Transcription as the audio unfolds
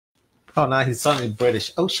Oh, now he's suddenly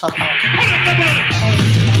British. Oh, shut up.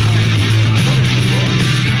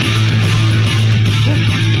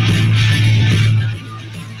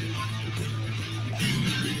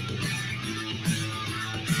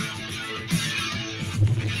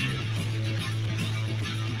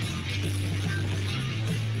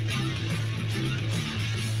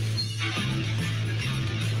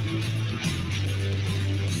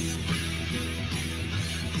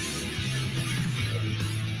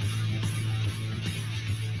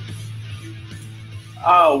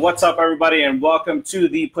 What's up, everybody, and welcome to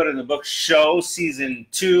the Put in the Book Show, Season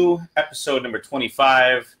 2, Episode number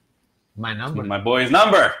 25. My number. My boy's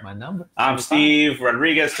number. My number. I'm 25. Steve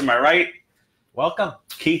Rodriguez to my right. Welcome.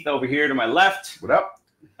 Keith over here to my left. What up?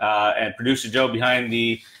 And producer Joe behind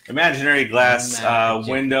the imaginary glass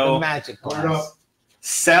window. The magic glass.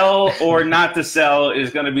 Sell or not to sell is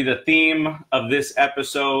going to be the theme of this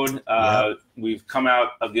episode. We've come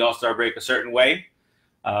out of the All-Star break a certain way.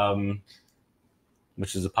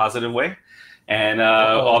 Which is a positive way, and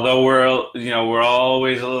although we're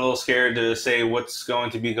always a little scared to say what's going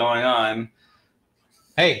to be going on.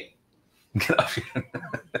 Hey, get up here.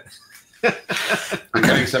 I'm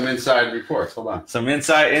getting some inside reports. Hold on. Some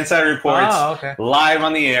inside reports. Oh, okay. Live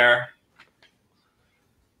on the air.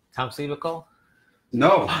 Tom Seaver call?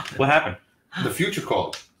 No. What happened? The future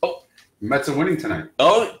called. Oh, Mets are winning tonight.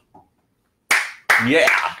 Oh, yeah.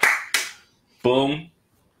 Boom.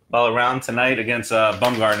 All around tonight against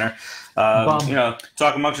Bumgarner.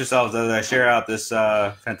 Talk amongst yourselves as I share out this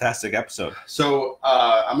fantastic episode. So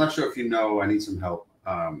I'm not sure if you know. I need some help.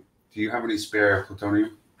 Do you have any spare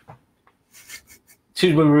plutonium?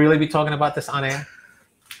 Should we really be talking about this on air?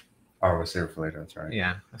 Oh, we'll save it for later. That's right.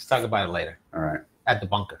 Yeah, let's talk about it later. All right. At the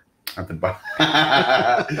bunker. At the bunker.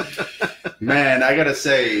 Man, I gotta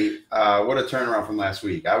say, what a turnaround from last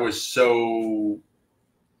week. I was so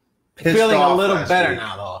pissed feeling off a little last better week.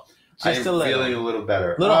 now, though. I'm feeling a little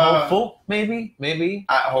better. A little hopeful, maybe.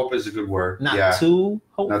 I hope is a good word. Not too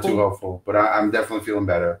hopeful. Not too hopeful, but I'm definitely feeling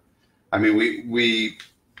better. I mean, we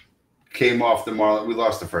came off the Marlins. We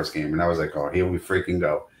lost the first game, and I was like, oh, here we freaking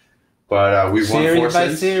go. But we won series 4 by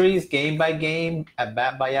since. series, game by game, at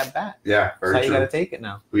bat by at bat. Yeah, very That's how true. you got to take it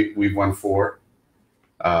now. We've won 4.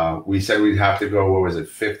 We said we'd have to go. What was it?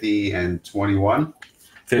 50 and 21.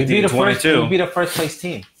 50 and 22. We beat a first place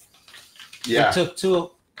team. Yeah. We took 2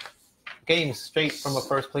 games straight from a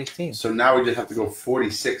first place team. So now we just have to go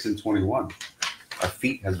 46 and 21. Our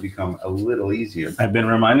feet has become a little easier. I've been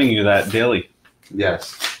reminding you that daily.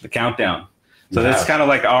 Yes. The countdown. So that's kind of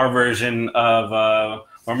like our version of,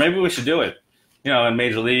 or maybe we should do it. In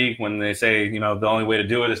Major League when they say, the only way to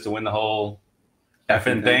do it is to win the whole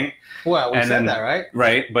effing thing. Well, we said that, right?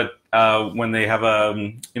 Right, but when they have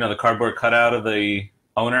the cardboard cutout of the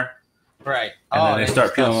owner, right, and then they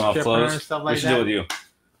start peeling off clothes. Like we should do it with you.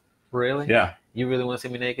 Really? Yeah. You really want to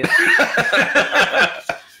see me naked?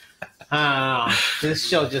 This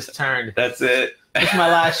show just turned. That's it. It's my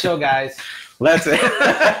last show, guys. That's it.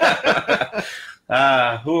 Who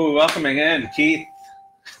are we welcoming in? Keith.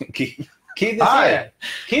 Keith is Hi. here.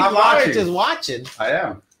 Keith I'm Large is watching. I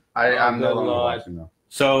am. I'm no good longer Lord. watching though.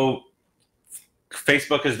 So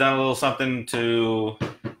Facebook has done a little something to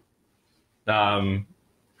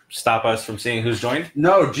stop us from seeing who's joined.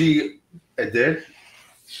 No, it did.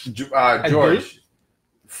 George.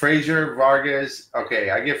 Frazier, Vargas.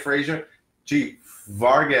 Okay, I get Frazier.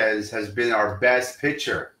 Vargas has been our best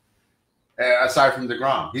pitcher, aside from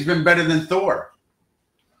DeGrom. He's been better than Thor.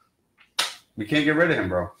 We can't get rid of him,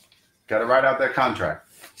 bro. Got to ride out that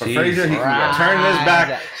contract. For Frazier, he can go. Turn this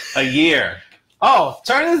back a year. Oh,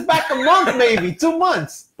 turn this back a month, maybe 2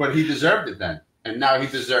 months. But he deserved it then, and now he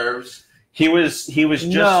deserves. He was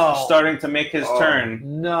just starting to make his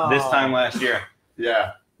turn this time last year.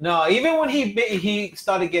 Yeah. No, even when he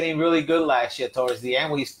started getting really good last year towards the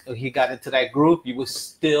end, when he got into that group, you was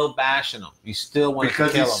still bashing him. You still wanted to kill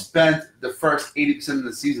him. Because he spent the first 80% of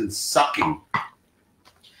the season sucking.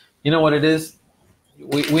 You know what it is?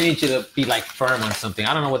 We need you to be like firm on something.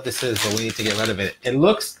 I don't know what this is, but we need to get rid of it.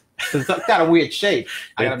 It's got a weird shape.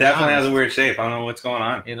 It definitely has a weird shape. I don't know what's going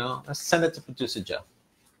on. Let's send it to Producer Joe.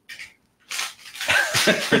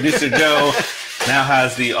 Producer Joe now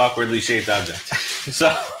has the awkwardly shaped object.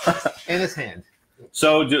 So in his hand.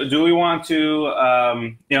 So do we want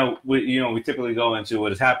to, we typically go into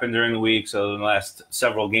what has happened during the week. So in the last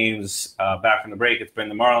several games back from the break, it's been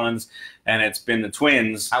the Marlins and it's been the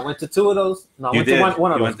Twins. I went to 2 of those. No, I went to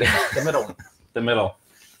one of those. The middle one. The middle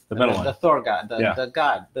one. The Thor god.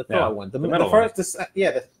 The Thor one. The middle one.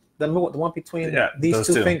 The one between these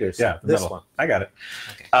two fingers. Yeah, this one. I got it.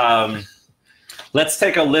 Okay. Let's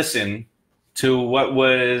take a listen to what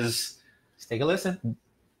was take a listen.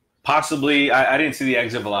 Possibly, I didn't see the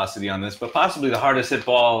exit velocity on this, but possibly the hardest hit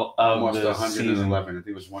ball of Almost the 111. season. I think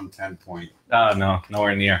it was 110 point. No,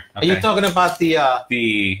 nowhere near. Okay. Are you talking about the shot?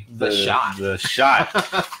 The shot.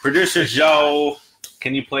 Producer Joe,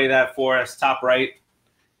 can you play that for us? Top right.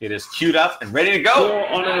 It is queued up and ready to go.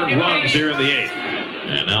 4 unearned runs here in the 8th.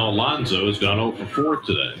 And now Alonso has gone 0 for 4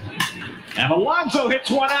 today. And Alonso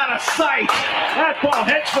hits one out of sight. That ball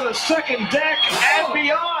hits for the second deck and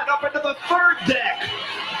beyond, up into the third deck.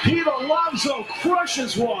 Pete Alonso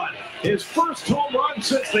crushes one. His first home run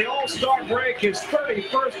since the All-Star break, his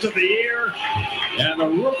 31st of the year. And the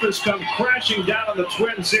roof has come crashing down on the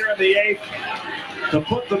Twins here in the 8th to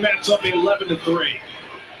put the Mets up 11-3.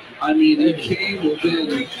 I mean, it came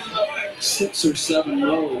within 6 or 7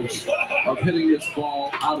 rows of hitting this ball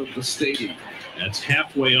out of the stadium. That's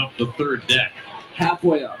halfway up the third deck.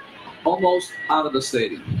 Halfway up. Almost out of the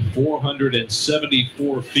stadium.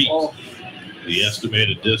 474 feet. Oh. The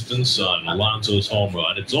estimated distance on Alonso's home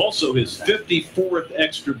run. It's also his 54th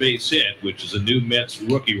extra base hit, which is a new Mets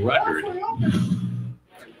rookie record.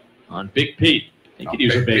 On Big Pete. He could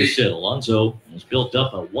use a base hit. Alonso has built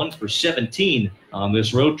up a 1 for 17 on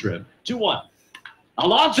this road trip. 2-1.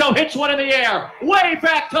 Alonso hits one in the air, way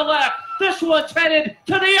back to left. This one's headed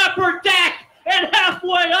to the upper deck and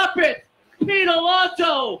halfway up it. Pete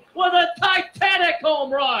Alonso with a Titanic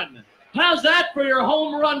home run. How's that for your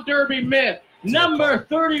home run derby myth? Number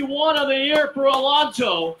 31 of the year for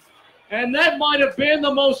Alonso. And that might have been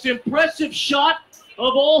the most impressive shot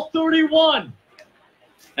of all 31.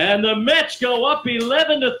 And the Mets go up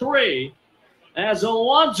 11-3 as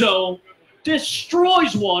Alonso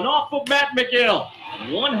destroys one off of Matt McGill.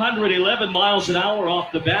 111 miles an hour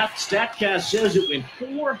off the bat. StatCast says it went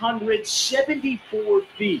 474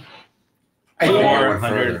 feet.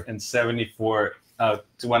 474. Why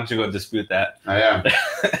don't you go dispute that? I am.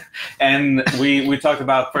 And we talked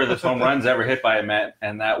about furthest home runs ever hit by a Met,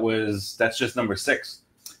 and that's just number 6.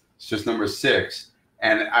 It's just number 6.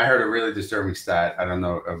 And I heard a really disturbing stat. I don't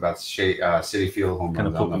know about City Field home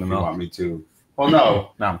runs. I don't know if you want me to. Well,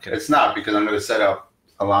 no. No, I'm kidding. It's not, because I'm going to set up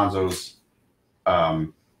Alonso's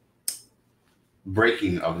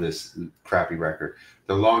breaking of this crappy record.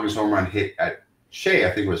 The longest home run hit at Shea,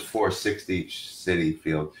 I think, was 460 City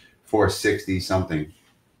Field. 460 something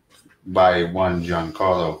by one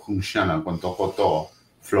Giancarlo Humshana Quantocoto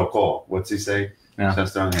Floco. What's he say? Yeah.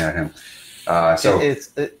 That's him. So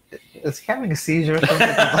it's having a seizure. Or something?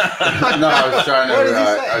 no, I was trying to.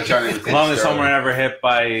 I was trying to. The longest home run ever hit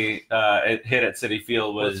by it hit at City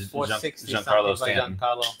Field was Giancarlo Stanton.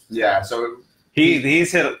 Yeah, so he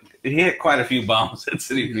hit quite a few bombs at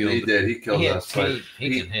City Field. He did. He killed us. But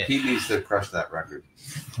he needs to crush that record.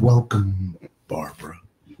 Welcome, Barbara.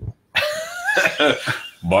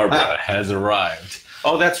 Barbara has arrived.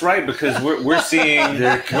 Oh, that's right, because we're seeing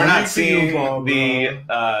we're not seeing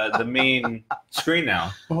the main screen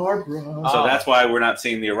now. Barbara. So that's why we're not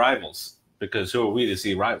seeing the arrivals, because who are we to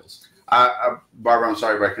see rivals? Barbara, I'm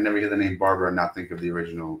sorry, but I can never hear the name Barbara and not think of the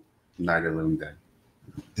original Night of the Living Dead.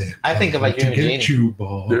 I think about you and Jeannie. Get you,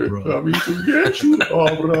 Barbara. Coming to get you,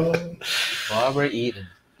 Barbara. Barbara Eden.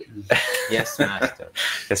 Yes, master.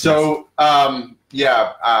 So,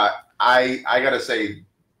 I gotta say,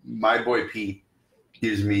 my boy Pete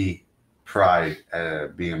gives me pride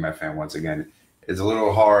being a Met fan once again. It's a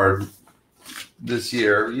little hard this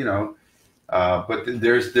year, but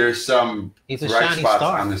there's some bright spots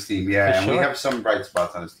on this team. Yeah, and we have some bright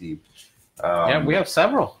spots on this team. We have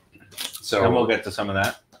several. So and we'll get to some of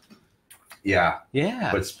that. Yeah.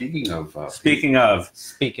 Yeah. But speaking of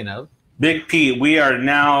Big Pete, we are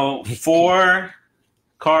now 4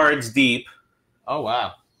 cards deep. Oh,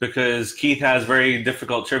 wow. Because Keith has very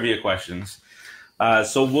difficult trivia questions.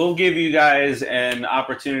 So we'll give you guys an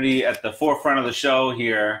opportunity at the forefront of the show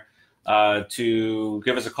here to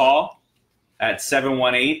give us a call at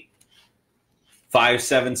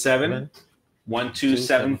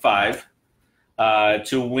 718-577-1275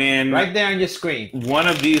 to win. Right there on your screen. One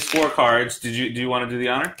of these 4 cards. Do you want to do the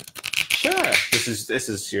honor? Sure. This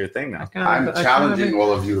is your thing now. I'm challenging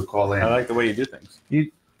all of you to call in. I like the way you do things.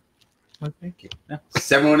 Well, thank you. Yeah.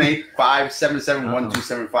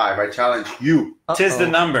 718-577-1275. I challenge you. Tis the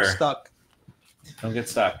number. Stuck. Don't get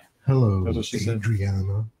stuck. Hello, That's what she said.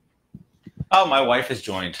 Adriana. Oh, my wife has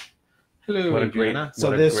joined. Hello, What a great,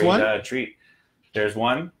 So what this a great one? treat. There's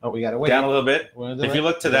one. Oh, we got to wait. Down a little bit. If you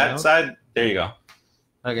look to that side, there you go.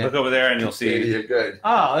 Okay. Look over there and you'll see. You're good.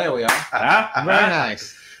 Oh, there we are. Very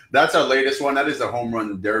nice. That's our latest one. That is the Home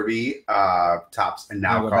Run Derby Tops and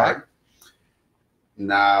Now we're card. back.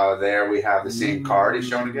 Now there we have the same card. He's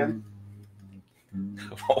shown again.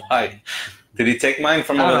 Why? Did he take mine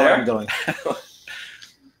from I over don't know there? what I'm doing.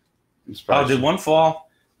 Oh, did one fall?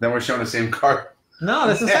 Then we're showing the same card. No,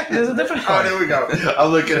 there's a different Oh, card. there we go. I'll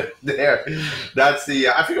look at it there. That's the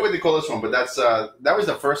I forget what they call this one, but that's that was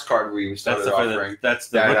the first card we started offering. That's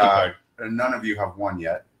the rookie card. None of you have won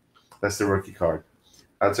yet. That's the rookie card.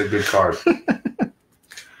 That's a good card.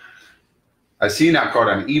 I seen that card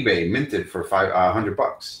on eBay, minted for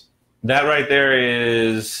 $100. That right there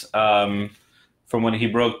is from when he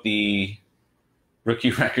broke the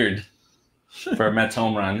rookie record for Mets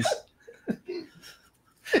home runs.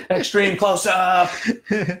 Extreme close up.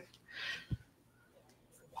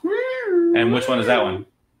 And which one is that one?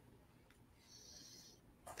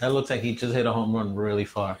 That looks like he just hit a home run really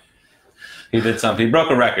far. He did something. He broke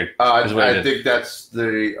a record. I think that's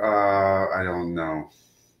the I don't know.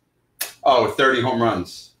 Oh, 30 home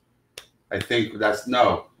runs. I think that's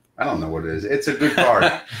no. I don't know what it is. It's a good card.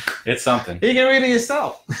 It's something. You can read it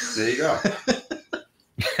yourself. There you go.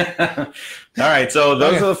 All right, so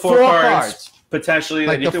those are the four cards potentially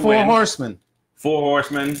like that you the could four win. horsemen. 4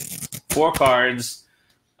 horsemen, 4 cards.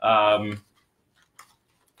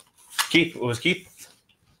 Keith, what was Keith?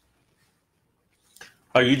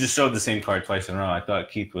 Oh, you just showed the same card twice in a row. I thought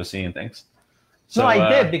Keith was seeing things. So, No, I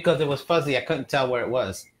did because it was fuzzy. I couldn't tell where it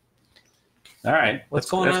was. All right, What's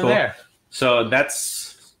going on cool. there? So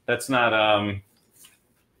that's not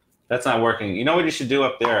working. You know what you should do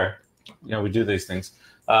up there? You know, we do these things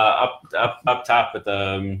up top at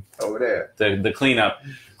the Over there. the cleanup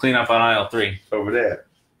on aisle 3 Over there.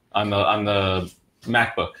 on the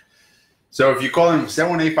MacBook. So if you call him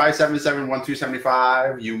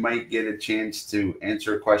 718-577-1275, you might get a chance to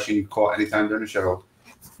answer a question. You call anytime during the show.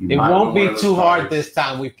 It won't be too hard this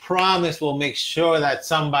time. We promise we'll make sure that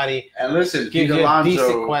somebody And listen, gives Pete you a Alonso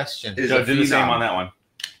decent question. is So a do the same phenom. on that one.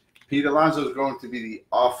 Pete Alonso is going to be the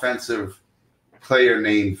offensive player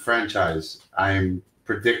named franchise. I'm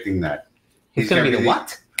predicting that. He's going to be the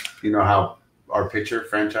what? You know how our pitcher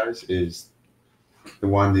franchise is the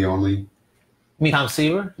one, the only. You mean Tom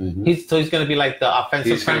Seaver? Mhm. He's going to be like the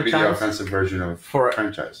offensive He's going to be the franchise? offensive version of For-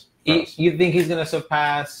 franchise. You think he's going to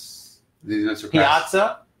surpass He's gonna surpass-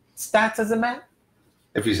 Piazza stats as a man?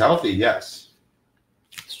 If he's healthy, yes.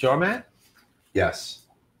 Straw man? Yes.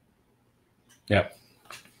 Yep.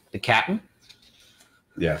 The captain?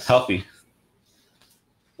 Yes. Healthy.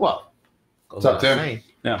 Well, goes What's up, without Tim? saying.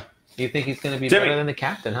 Yeah. You think he's going to be Timmy. better than the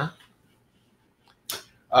captain, huh?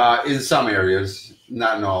 In some areas,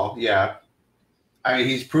 not in all. Yeah. I mean,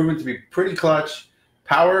 he's proven to be pretty clutch.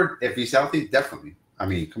 Power, if he's healthy, definitely. I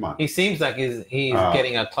mean, come on. He seems like he's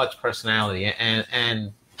getting a clutch personality,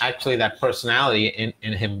 and actually that personality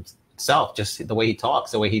in himself, just the way he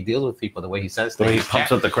talks, the way he deals with people, the way he says The way things, he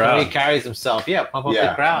pumps up the crowd. the way he carries himself. Yeah, pump up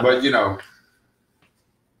the crowd. But, you know,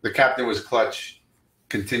 the captain was clutch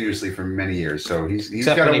continuously for many years, so he's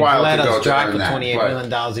Except got when a he while let to go us to drive earn for that. $28 But,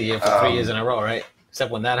 million a year for 3 years in a row, right? Except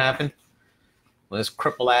when that happened, when this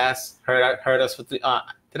cripple ass heard us with the.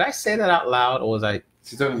 Did I say that out loud, or was I?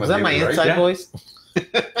 he's talking Was about that my Nido, right? inside Yeah. voice? I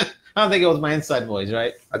don't think it was my inside voice,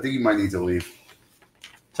 right? I think you might need to leave.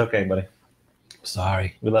 It's okay, buddy.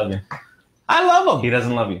 Sorry. We love you. I love him. He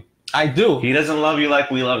doesn't love you. I do. He doesn't love you like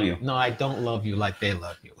we love you. No, I don't love you like they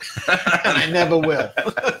love you. And I never will.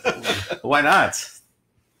 Why not?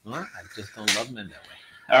 I just don't love men that way.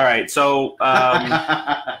 All right, so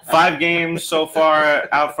 5 games so far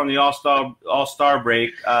out from the All-Star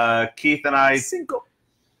break. Keith and I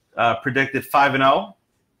predicted 5-0.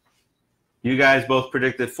 You guys both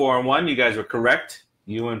predicted 4-1. You guys were correct.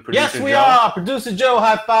 You and producer Yes, we Joe. are. Producer Joe,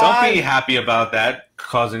 high five. Don't be happy about that,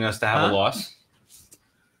 causing us to have a loss.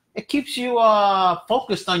 It keeps you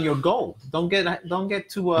focused on your goal. Don't get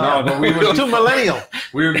too No, but we were too millennial.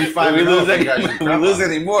 We would be If 5 we lose you guys didn't crap on.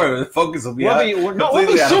 any more, the focus will be We'll out. be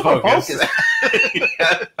completely out of super focus.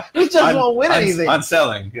 focused. We just won't win anything. On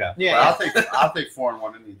selling, yeah. Yeah. Well, I'll take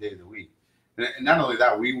 4-1 any day of the week. And not only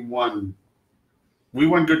that, we won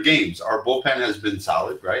good games. Our bullpen has been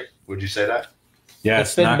solid, right? Would you say that? Yes,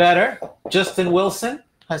 It's been better. Justin Wilson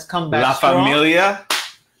has come back La strong. Familia.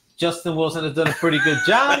 Justin Wilson has done a pretty good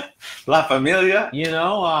job. La Familia. You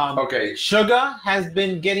know, Okay. Sugar has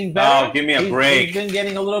been getting better. Oh, give me a break. He's been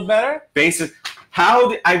getting a little better. Basis.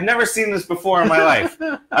 I've never seen this before in my life.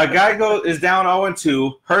 A guy is down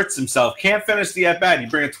 0-2, hurts himself, can't finish the at-bat. You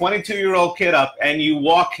bring a 22-year-old kid up and you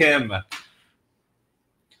walk him.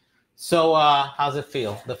 So, how's it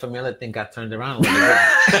feel? The Familia thing got turned around a little bit.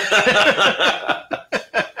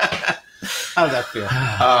 How's that feel?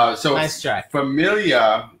 So Nice try.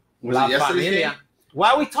 Familia was La it yesterday's Familia. game?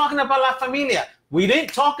 Why are we talking about La Familia? We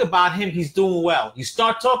didn't talk about him. He's doing well. You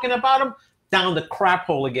start talking about him, down the crap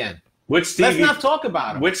hole again. Which Steve? Let's not talk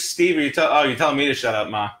about him. Which Steve are you telling? Oh, you're telling me to shut up,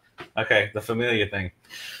 Ma. Okay, the familiar thing.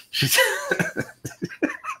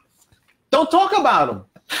 Don't talk about him.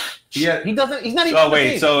 Yeah, He doesn't. He's not even. Oh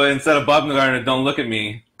wait, so instead of Bumgarner, don't look at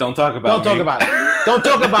me. Don't talk about me. Don't talk about it. Don't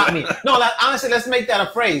talk about me. No, honestly, let's make that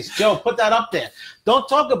a phrase. Joe, put that up there. Don't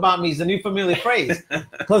talk about me is a new familiar phrase.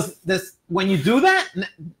 Because when you do that,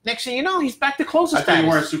 next thing you know, he's back to closer I status. think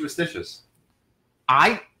you weren't superstitious.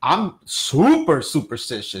 I'm super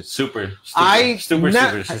superstitious. Super.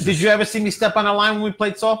 Superstitious. Did you ever see me step on a line when we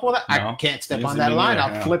played softball? No. I can't step on that line.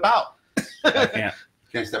 I'll flip out. I can't.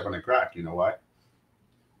 Can't step on a crack. You know why?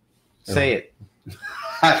 Say it.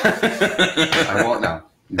 I won't now.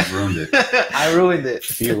 You ruined it. I ruined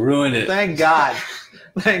it. You ruined it. Thank God.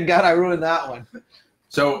 Thank God I ruined that one.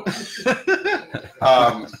 So,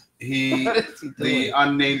 the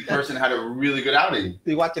unnamed person had a really good outing.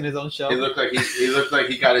 He watching his own show. It looked like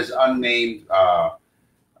he got his unnamed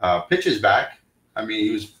pitches back. I mean,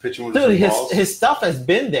 he was pitching with Dude, some balls. his stuff has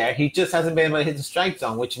been there. He just hasn't been able to hit the strike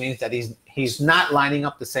zone, which means that he's not lining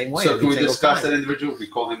up the same way. So can we discuss that individual? We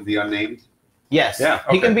call him the unnamed. Yes. Yeah.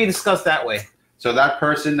 He Okay. can be discussed that way. So that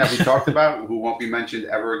person that we talked about, who won't be mentioned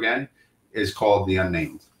ever again, is called the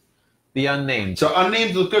unnamed. The unnamed. So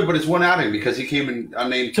unnamed looked good, but it's one outing because he came in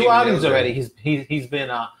unnamed. Two outings already. He's been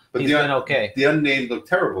okay. The unnamed looked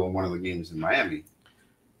terrible in one of the games in Miami.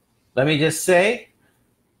 Let me just say,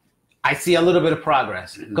 I see a little bit of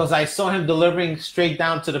progress because I saw him delivering straight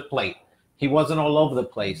down to the plate. He wasn't all over the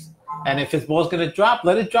place. And if his ball's going to drop,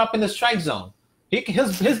 let it drop in the strike zone.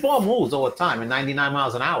 His ball moves all the time at 99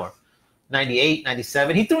 miles an hour, 98,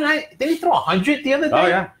 97. Didn't he throw 100 the other day? Oh,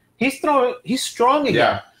 yeah. He's strong again.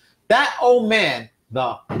 Yeah. That old man,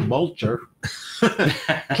 the mulcher,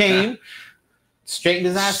 came, straightened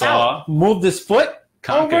his ass out, moved his foot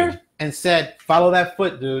over, and said, follow that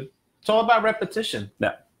foot, dude. It's all about repetition.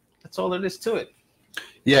 Yeah. That's all there is to it.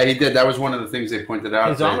 Yeah, he did. That was one of the things they pointed out.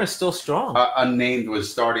 His arm is still strong. Unnamed was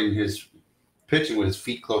starting his pitching with his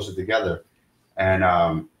feet closer together. And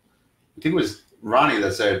I think it was Ronnie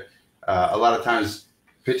that said a lot of times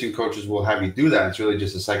pitching coaches will have you do that. It's really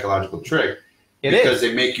just a psychological trick. Because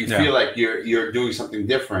they make you feel like you're doing something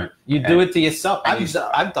different. You do it to yourself.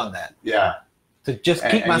 I've done that. Yeah. To just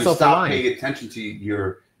keep myself you stop aligned. paying attention to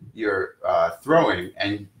your throwing,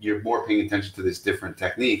 and you're more paying attention to this different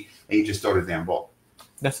technique, and you just throw the damn ball.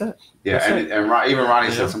 That's it. Yeah, That's and even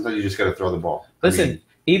Ronnie said sometimes you just got to throw the ball. Listen,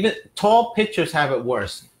 even tall pitchers have it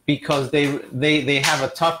worse because they have a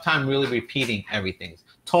tough time really repeating everything.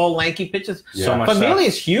 Tall, lanky pitchers. So much Familia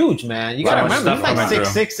is huge, man. You got to remember, he's like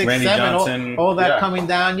 6'6", 6'7", all that coming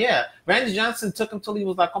down. Yeah, Randy Johnson took him till he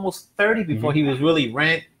was like almost 30 before he was really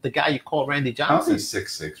the guy you call Randy Johnson. I don't think he's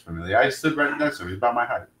 6'6", Familia. I stood right next to him. He's about my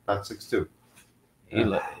height, about 6'2".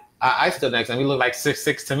 I stood next to him. He looked like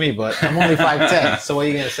 6'6" to me, but I'm only 5'10". So what are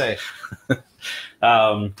you gonna say?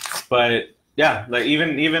 But yeah, like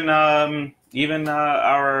even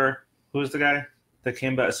our who's the guy that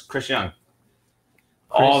came back? Chris Young.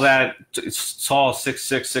 All that tall 6'6",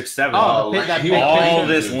 6'7". Oh, all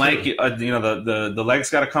this lanky. The legs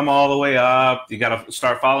got to come all the way up. You got to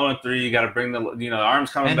start following through. You got to bring the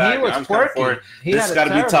arms coming back. He was arms coming forward. This got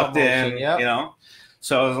to be tucked in. Yep. You know.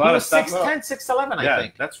 So there's a lot of stuff. 6'10", 6'11", I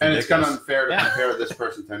think. That's ridiculous. And it's kind of unfair to compare this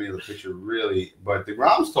person to any of the pitcher, really. But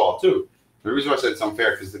DeGrom's tall too. The reason why I said it's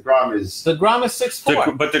unfair because DeGrom is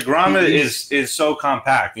 6'4". But DeGrom is so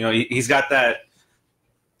compact. You know, he's got that.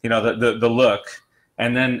 You know, the look.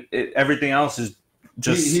 And then everything else is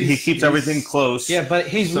just he keeps everything close. Yeah, but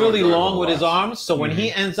he's really long with his arms. So when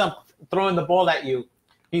he ends up throwing the ball at you,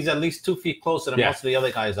 he's at least 2 feet closer than most of the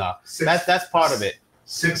other guys are. That's part of it.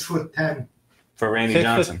 6'10" for Randy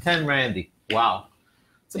Johnson. 6'10" Randy. Wow.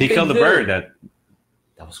 He killed the bird. That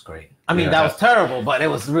was great. I mean, that was terrible, but it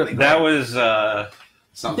was really great. That was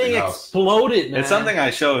something thing else. Exploded, man. It's something I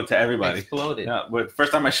showed to everybody. Exploded. Yeah, but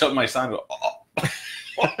first time I showed my son,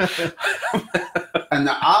 And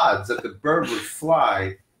the odds that the bird would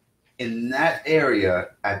fly in that area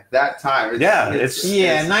at that time. It's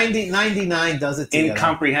 99 does it together.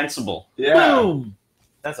 Incomprehensible. Yeah. Boom.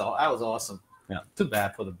 That's all. That was awesome. Yeah. Too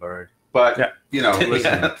bad for the bird. But,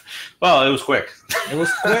 listen. Well, it was quick. It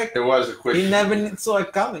was quick. It was a quick. He never saw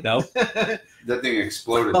it coming. Nope. That thing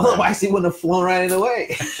exploded. Otherwise, he wouldn't have flown right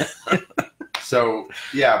away. So,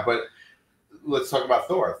 yeah, but let's talk about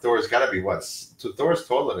Thor. Thor's got to be what? So Thor's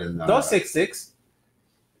taller than... Thor's 6'6".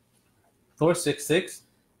 Thor's 6'6".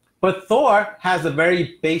 But Thor has a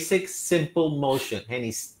very basic, simple motion, and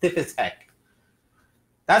he's stiff as heck.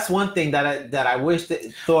 That's one thing that I wish that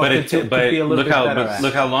Thor could be a little bit better at.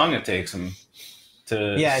 Look how long it takes him to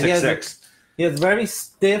 6'6". He has very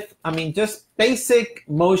stiff. I mean, just basic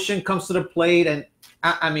motion comes to the plate, and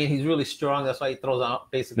I mean, he's really strong. That's why he throws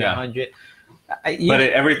out basically 100.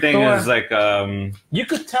 Everything Thor, is like you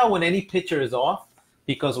could tell when any pitcher is off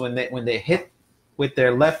because when they hit with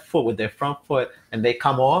their left foot, with their front foot, and they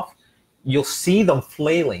come off, you'll see them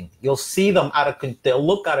flailing. You'll see them they'll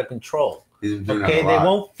look out of control. Okay, they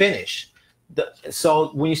won't finish. So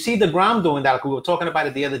when you see the ground doing that, like we were talking about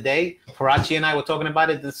it the other day, Farace and I were talking about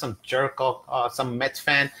it. There's some jerk off, some Mets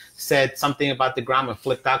fan said something about the ground and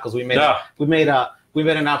flipped out because we made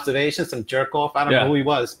an observation. Some jerk off. I don't know who he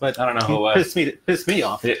was, but I don't know who it was. Pissed me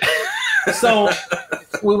off. Yeah. So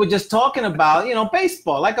we were just talking about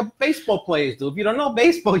baseball, like a baseball players do. If you don't know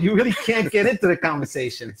baseball, you really can't get into the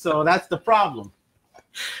conversation. So that's the problem.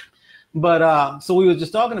 But so we were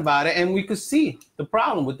just talking about it, and we could see the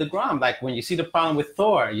problem with DeGrom. Like when you see the problem with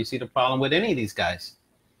Thor, you see the problem with any of these guys.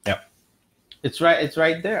 Yep, it's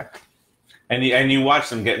right there. And you watch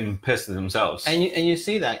them getting pissed at themselves. And you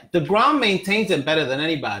see that DeGrom maintains it better than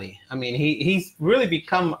anybody. I mean, he's really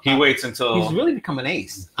become. He waits until he's really become an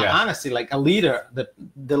ace. Yeah. Honestly, like a leader,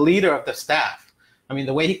 the leader of the staff. I mean,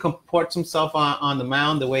 the way he comports himself on the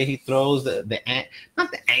mound, the way he throws, not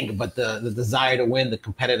the anger, but the desire to win, the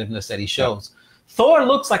competitiveness that he shows. Yeah. Thor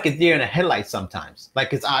looks like a deer in a headlight sometimes. Like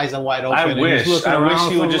his eyes are wide open. I wish he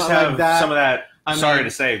would just have some of that. Sorry to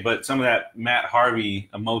say, but some of that Matt Harvey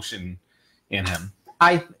emotion in him.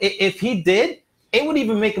 If he did, it would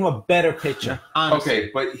even make him a better pitcher. Honestly.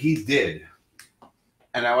 Okay, but he did.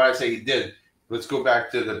 And when I say he did, let's go back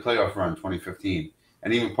to the playoff run 2015.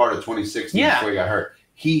 And even part of 2016 before he got hurt.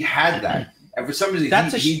 He had that. And for some reason,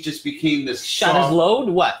 he just became this shot his load?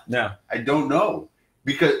 What? No. I don't know.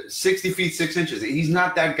 Because 60 feet, 6 inches, he's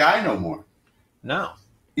not that guy no more. No.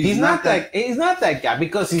 He's not that guy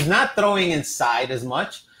because he's not throwing inside as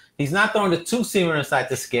much. He's not throwing the two-seamer inside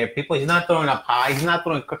to scare people. He's not throwing up high. He's not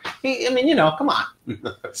throwing come on.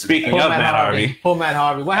 Speaking of Matt Harvey. Poor Matt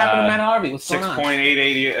Harvey. What happened to Matt Harvey? What's going on?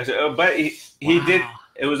 6.880. But he did.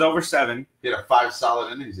 It was over 7. He had 5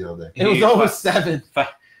 solid innings the other day. It was over 7.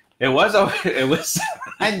 It was over 7.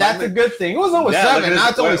 And that's a good thing. It was over 7. Now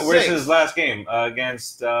it's only 6. Where's his last game?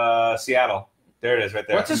 Against Seattle. There it is right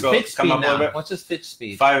there. What's his pitch speed now? What's his pitch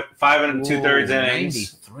speed? 5 and 2/3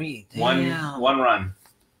 innings. 93. One run.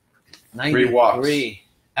 93. 3 walks.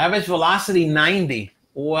 Average velocity 90.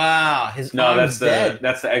 Wow. That's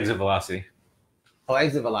the exit velocity. Oh,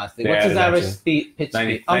 exit velocity. What's his average pitch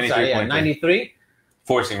speed? I'm sorry, 93?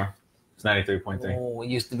 4-seamer. It's 93.3. Oh, it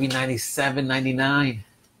used to be 97, 99.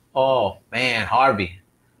 Oh, man, Harvey.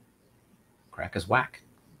 Crack is whack.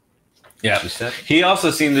 Yeah. He also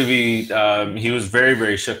seemed to be, he was very,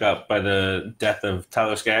 very shook up by the death of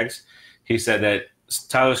Tyler Skaggs. He said that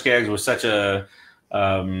Tyler Skaggs was such a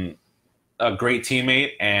great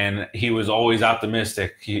teammate, and he was always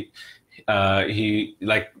optimistic. He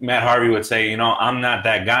like Matt Harvey would say, I'm not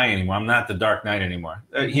that guy anymore. I'm not the Dark Knight anymore.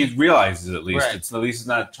 He realizes at least. Right. At least he's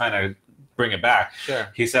not trying to bring it back. Sure.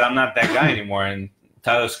 He said, I'm not that guy anymore. And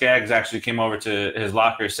Tyler Skaggs actually came over to his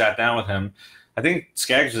locker, sat down with him. I think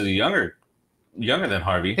Skaggs was younger than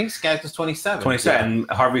Harvey. I think Skaggs was 27. 27, and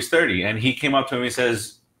Harvey's 30. And he came up to him and he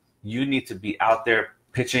says, you need to be out there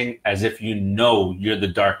pitching as if you're the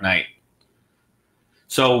Dark Knight.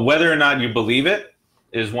 So whether or not you believe it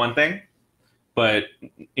is one thing. But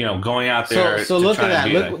going out there. So look at that.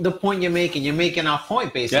 Look at the point you're making. You're making our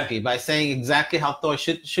point basically by saying exactly how Thor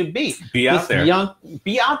should be. Be out there.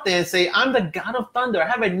 Be out there and say, I'm the God of Thunder. I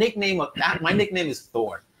have a nickname of that. My nickname is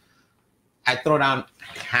Thor. I throw down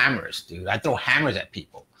hammers, dude. I throw hammers at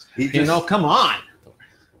people. Come on.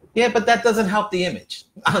 Yeah, but that doesn't help the image.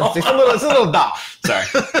 It's a little dull. Sorry.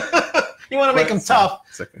 You want to make him tough.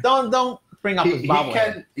 Okay. Don't bring up his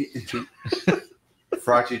bobblehead.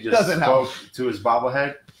 Fwakata just spoke to his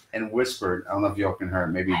bobblehead and whispered. I don't know if y'all can hear it.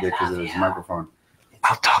 Maybe he did because of his microphone.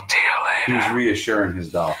 I'll talk to you later. He was reassuring his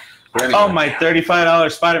doll. Anyway, oh, my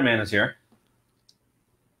 $35 Spider-Man is here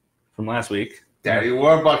from last week. Daddy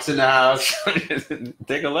Warbucks in the house.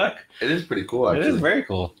 Take a look. It is pretty cool, actually. It is very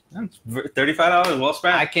cool. $35, well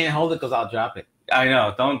spent. I can't hold it because I'll drop it. I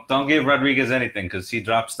know. Don't give Rodriguez anything because he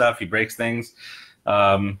drops stuff. He breaks things.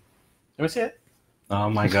 Let me see it. Oh,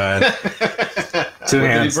 my God. Two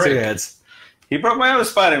hands. He broke my other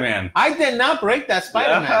Spider-Man. I did not break that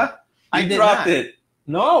Spider-Man. Yeah. I did dropped not. it.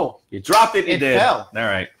 No. You dropped it. You did. It fell. All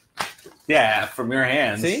right. Yeah, from your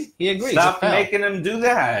hands. See? He agrees. Stop making him do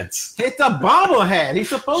that. It's a bobblehead. He's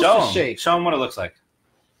supposed to shake. Show him what it looks like.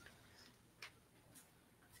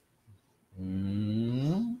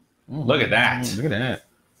 Mm-hmm. Look at that. Look at that.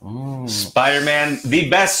 Spider-Man, the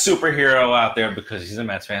best superhero out there because he's a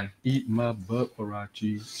Mets fan. Eat my butt,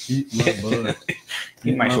 Farace. Eat my butt.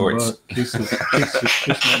 Eat my shorts. Butt. Kiss my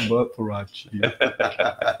butt, Farace.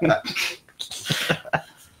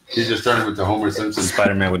 He just started with the Homer Simpson.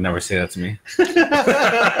 Spider-Man would never say that to me.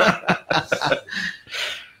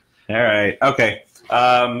 All right. Okay.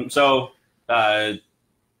 So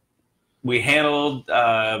we handled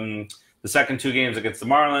the second 2 games against the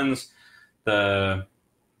Marlins, the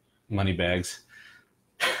money bags.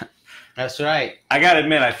 That's right. I got to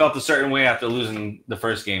admit, I felt a certain way after losing the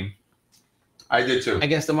first game. I did too.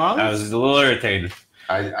 Against the Marlins? I was a little irritated.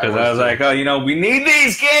 Because I was like, oh, we need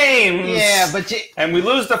these games. Yeah, but and we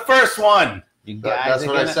lose the first one. You guys that's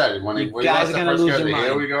what I said. When you guys are gonna lose your mind.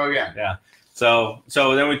 Here we go again. Yeah. So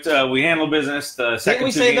then we handled business. The second Didn't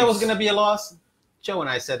we say that was going to be a loss? Joe and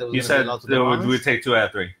I said that was going to be a loss. We would take 2 out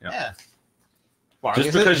of 3. Yeah. Vargas,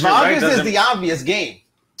 Just because you're right is the obvious game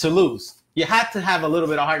to lose. You had to have a little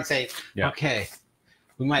bit of heart and say, okay,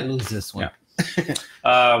 we might lose this one.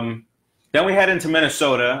 Yeah. Then we head into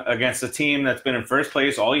Minnesota against a team that's been in first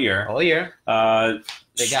place all year.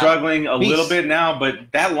 Struggling a little bit now, but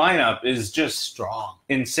that lineup is just strong,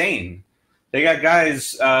 insane. They got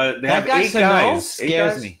guys. They have 8 guys.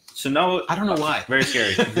 Scares me. Sano, I don't know why. Very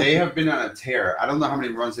scary. They have been on a tear. I don't know how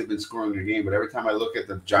many runs they've been scoring in a game, but every time I look at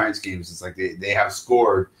the Giants games, it's like they have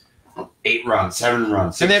scored 8 runs, 7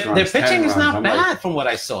 runs, 6 and runs. Their pitching is not I'm bad like, from what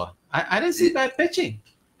I saw. I didn't see bad pitching.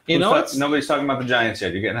 Nobody's talking about the Giants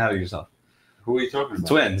yet. You're getting ahead of yourself. Who are you talking about?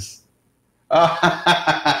 Twins.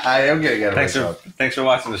 I am getting ahead of myself. Thanks for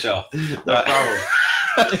watching the show. No problem.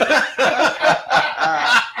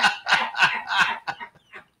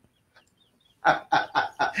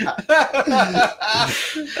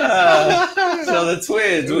 So the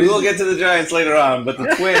Twins. We will get to the Giants later on, but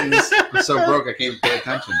the Twins. I'm so broke I can't pay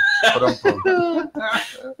attention.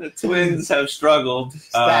 The Twins have struggled.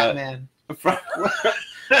 Man.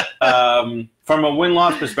 From a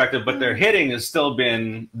win-loss perspective, but their hitting has still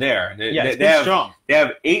been there. They have strong. They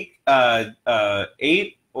have 8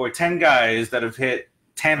 or 10 guys that have hit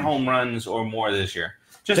 10 home runs or more this year.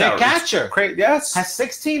 Just their catcher, yes, has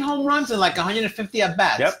 16 home runs and like 150 at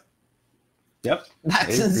bats. Yep.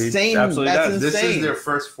 That's insane. Absolutely That's does. insane. This is their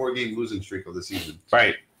first 4-game losing streak of the season.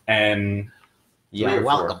 Right, and you're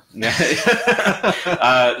welcome. And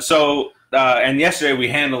yesterday we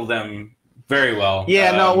handled them very well.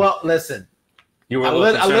 Yeah. Well, listen. You were a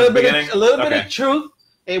little bit of truth.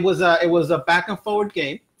 It was a back and forward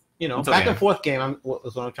game. Back and forth game.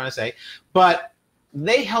 That's what I'm trying to say. But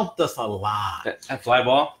they helped us a lot. That fly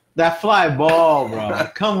ball. That fly ball, bro.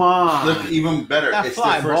 Come on. Look, even better. That it's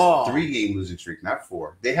fly their first ball. 3-game losing streak, not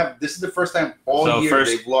 4. This is the first time all year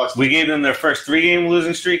they've lost. We gave them their first 3-game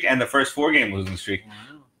losing streak and the first 4-game losing streak,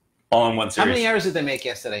 all in one series. How many errors did they make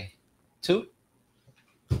yesterday? 2.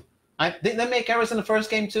 Didn't they make errors in the first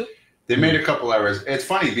game too? They made a couple errors. It's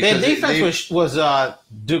funny Their because defense was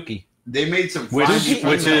dookie. they made some Which fine is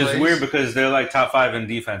defensive plays. weird because they're like top 5 in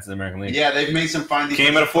defense in the American League. Yeah, they've made some fine defensive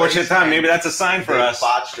Came at a fortunate plays, time. and Maybe that's a sign for they us.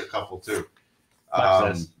 botched a couple too.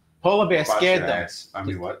 Polar Bear botched scared their them. ass. I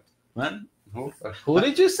mean, what? What? Who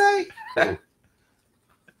did you say? Who?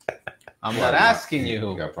 I'm not asking you You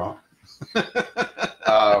who. got a problem?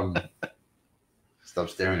 Stop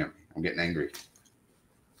staring at me. I'm getting angry.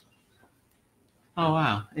 Oh,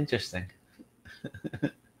 wow. Interesting.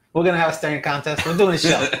 We're going to have a staring contest. We're doing a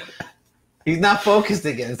show. He's not focused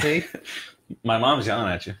again, see? My mom's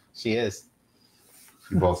yelling at you. She is.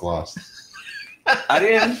 You both lost. I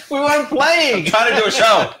didn't. We weren't playing. I'm trying to do a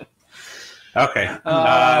show. Okay.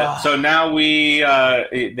 So now they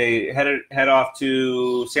head off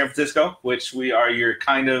to San Francisco, which we are your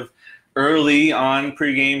kind of early on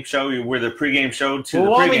pregame show. We're the pregame show to the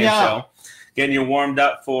pregame show. Getting you warmed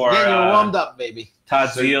up for Getting you warmed up, baby.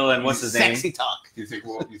 Todd Zeal and what's his name? Sexy talk. You think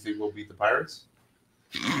we'll beat the Pirates?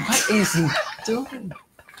 What is he doing?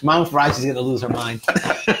 Mama Farace is going to lose her mind.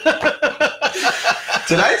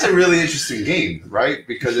 Tonight's a really interesting game, right?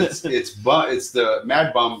 Because it's the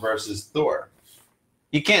Mad Bum versus Thor.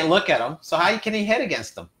 You can't look at him, so how can he hit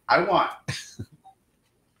against them? I want.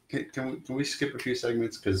 Can we skip a few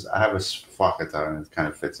segments because I have a Fwakata and it kind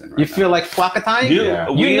of fits in. Right You now. feel like Fwakata? Yeah.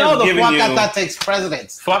 You know the Fwakata takes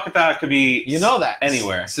precedence. Fwakata could be that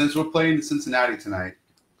anywhere. Since we're playing in Cincinnati tonight,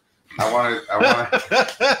 I want to.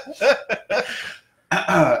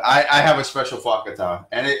 I have a special Fwakata,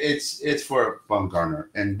 and it's for Bumgarner.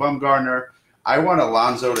 And Bumgarner, I want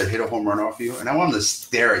Alonso to hit a home run off you, and I want him to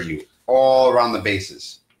stare at you all around the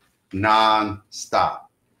bases, non-stop.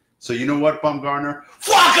 So you know what, Bumgarner?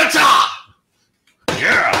 Fwakata!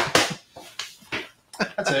 Yeah.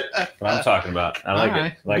 That's it. What I'm talking about. I like right.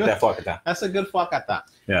 it. I like Good. that Fwakata. That's a good Fwakata.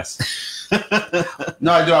 Yes.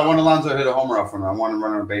 No, I do. I want Alonso to hit a homer off him. I want him to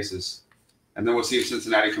run on bases. And then we'll see if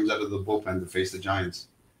Cincinnati comes out of the bullpen to face the Giants.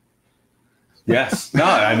 Yes. No,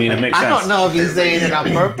 I mean, it makes sense. I don't know if he's saying it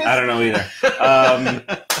on purpose. I don't know either.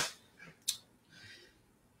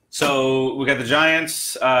 So we got the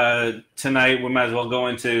Giants tonight. We might as well go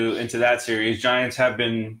into that series. Giants have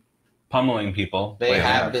been pummeling people. They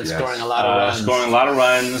have been scoring a lot of runs. Scoring a lot of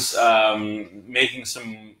runs, making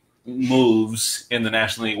some moves in the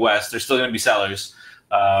National League West. They're still going to be sellers.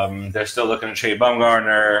 They're still looking to trade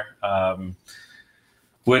Bumgarner.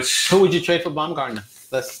 Who would you trade for Bumgarner?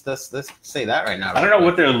 Let's say that right now. I don't know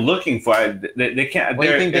what they're looking for. They can't. What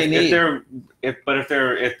do you think they need?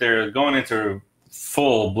 If they're going into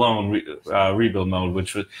full blown rebuild mode,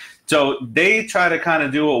 so they try to kind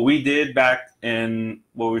of do what we did back in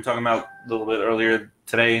what we were talking about a little bit earlier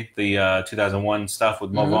today, the 2001 stuff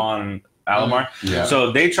with Mo Vaughn and Alomar. Yeah.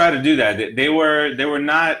 So they try to do that. They were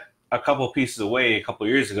not a couple pieces away a couple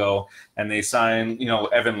years ago, and they signed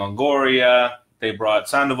Evan Longoria. They brought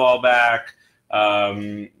Sandoval back.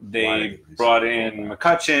 They brought in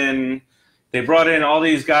McCutchen. They brought in all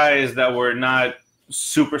these guys that were not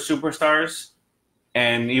superstars.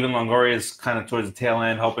 And even Longoria is kind of towards the tail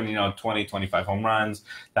end, hoping 20, 25 home runs.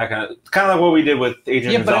 That kind of like what we did with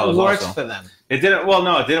Adrian Gonzalez. But it works also. for them. It didn't. Well,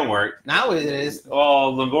 no, it didn't work. Now it is.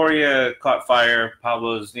 Well, Longoria caught fire.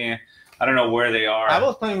 Pablo's. I don't know where they are.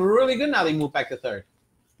 Pablo's playing really good now. They moved back to third.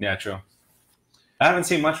 Yeah, true. I haven't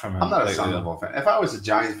seen much from him. I'm not a Sandoval fan. If I was a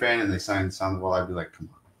Giants fan and they signed Sandoval, I'd be like, come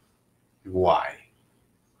on. Why?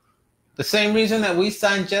 The same reason that we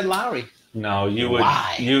signed Jed Lowry. No, you would.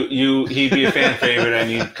 Why? He'd be a fan favorite, and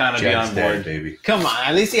you'd kind of be on board, dead, baby. Come on,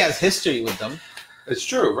 at least he has history with them. It's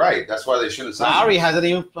true, right? That's why they shouldn't sign Lowry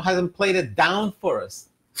him. hasn't played it down for us.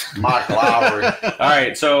 Mark Lowry. All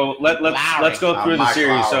right, so let's go through the Mike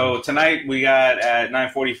series. Lowry. So tonight we got at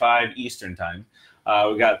 9:45 Eastern time.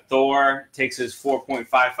 We got Thor takes his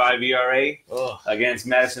 4.55 ERA against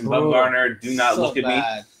Madison Bumgarner. Do not so look at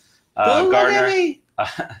bad. me. Don't Gardner. look at me.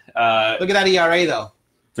 Look at that ERA though.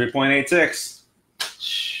 3.86.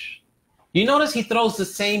 You notice he throws the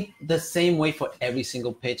same way for every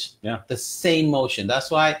single pitch. Yeah. The same motion. That's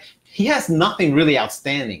why he has nothing really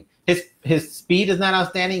outstanding. His speed is not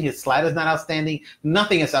outstanding. His slide is not outstanding.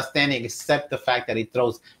 Nothing is outstanding except the fact that he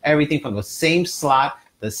throws everything from the same slot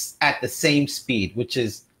at the same speed, which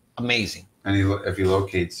is amazing. And if he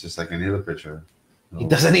locates just like any other pitcher. He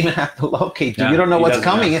doesn't even have to locate. Yeah, you don't know he what's doesn't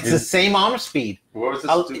coming. have- It's the same arm speed. What was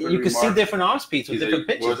the stupid You can see remark? different arm speeds with different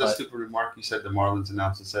pitches. What was that but- stupid remark you said the Marlins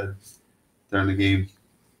announcer said during the game?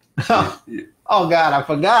 Oh God, I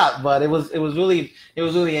forgot. But it was really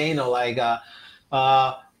anal. Like,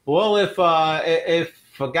 well, if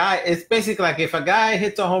a guy, it's basically like if a guy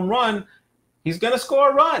hits a home run, he's gonna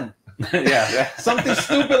score a run. Yeah. Something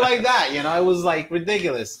stupid like that. It was like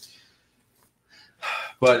ridiculous.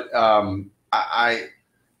 But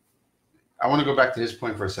I want to go back to his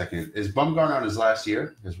point for a second. Is Bumgarner on his last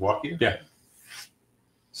year, his walk year? Yeah.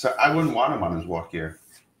 So I wouldn't want him on his walk year,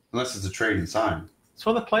 unless it's a trade and sign. It's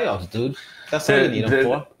for the playoffs, dude. That's what we need him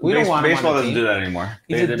for. We don't want him baseball on the doesn't team. do that anymore.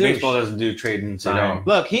 He's a douche. Baseball doesn't do trade and sign.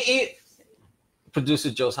 Look, producer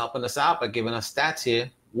Joe's helping us out by giving us stats here.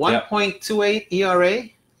 1.28 ERA,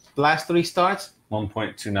 the last 3 starts.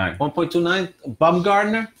 1.29. 1.29.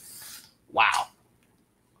 Bumgarner. Wow.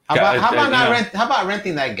 How about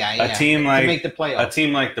renting that guy? A team like to make the playoffs. A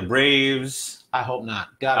team like the Braves. I hope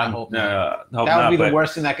not. God, I hope not. Hope that would not, be the but,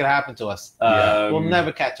 worst thing that could happen to us. We'll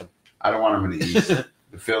never catch him. I don't want him in the East.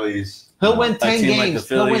 The Phillies. He'll win 10 team like games.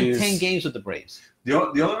 the He'll win Phillies. 10 games with the Braves. The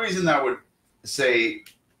only reason I would say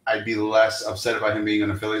I'd be less upset about him being on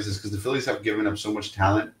the Phillies is because the Phillies have given up so much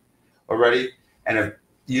talent already. And if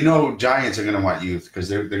Giants are going to want youth because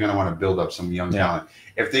they're going to want to build up some young talent.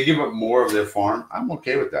 If they give up more of their farm, I'm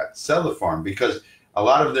okay with that. Sell the farm because a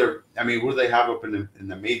lot of their – I mean, who do they have up in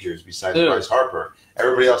the majors besides Bryce Harper?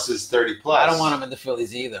 Everybody else is 30-plus. I don't want him in the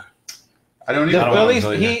Phillies either. I don't The either. Phillies,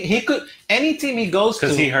 he could – any team he goes to –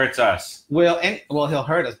 because he hurts us. Well, he'll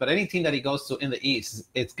hurt us. But any team that he goes to in the East,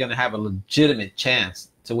 it's going to have a legitimate chance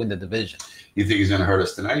to win the division. You think he's going to hurt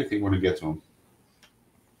us tonight? You think we're going to get to him?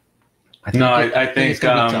 I think it's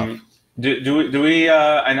gonna be tough. Do we?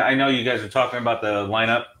 I know you guys are talking about the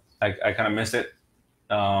lineup. I kind of missed it.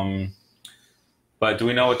 But do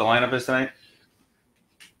we know what the lineup is tonight?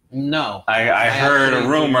 No. I heard a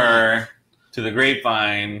rumor to the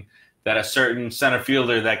grapevine that a certain center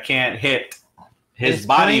fielder that can't hit his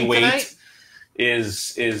body weight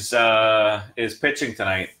is pitching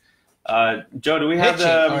tonight. Joe, do we have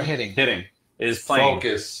Pitching or hitting? Hitting is playing.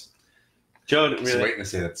 Focus. Joe, I was really? waiting to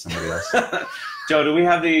say that to somebody else. Joe, do we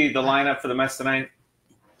have the lineup for the Mets tonight?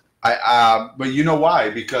 But you know why?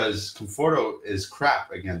 Because Conforto is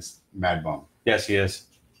crap against Mad Bum. Yes, he is.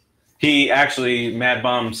 He actually, Mad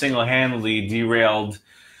Bum, single-handedly derailed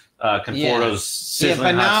Conforto's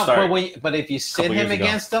sizzling hot start. But if you sit him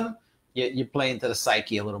against him, you play into the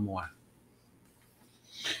psyche a little more.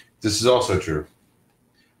 This is also true.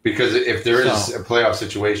 Because if there is a playoff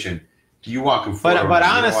situation, you want Conforto. But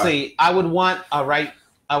honestly, I would want all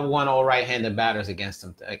right-handed batters against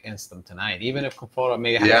them tonight. Even if Conforto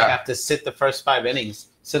maybe have to sit the first 5 innings,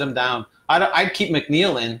 sit him down. I'd keep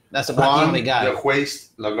McNeil in. That's about the only guy.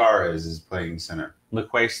 Lequaste Lagares is playing center.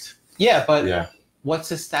 Lequaste. Yeah, but what's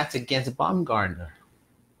his stats against Baumgartner?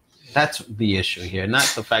 That's the issue here, not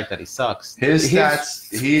the fact that he sucks. His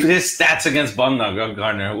stats against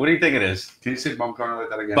Baumgartner. What do you think it is? Can you say Baumgartner like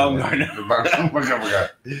that again? Baumgartner.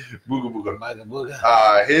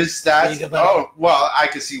 Booga. His stats. Oh, well, I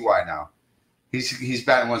can see why now. He's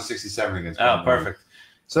batting 167 against Baumgartner. Oh, perfect.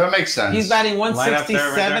 So that makes sense. He's batting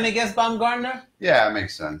 167 against Baumgartner? Yeah, it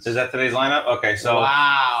makes sense. Is that today's lineup? Okay, so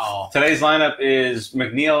wow. Today's lineup is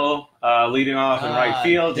McNeil leading off in right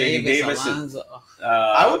field. J.D. Davis.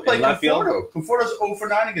 I would play Conforto. Conforto's 0 for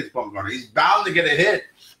 9 against Baumgartner. He's bound to get a hit.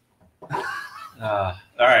 All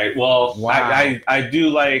right. Well, wow. I do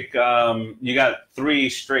like you got 3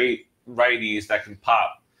 straight righties that can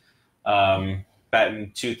pop,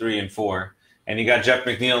 batting 2, 3, and 4. And you got Jeff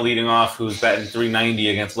McNeil leading off, who's batting 390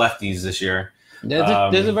 against lefties this year.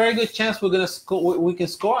 There's a very good chance we can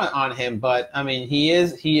score on him, but I mean he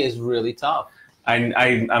is really tough.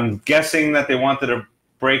 I'm guessing that they wanted to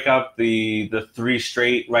break up the 3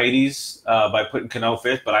 straight righties by putting Cano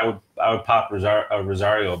 5th, but I would pop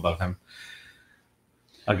Rosario above him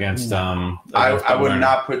against. I would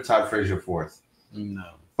not put Todd Frazier 4th.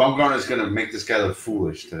 No, Baumgartner's going to make this guy look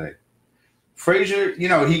foolish today. Frazier,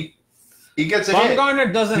 he gets a hit.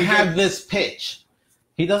 Baumgartner doesn't have this pitch.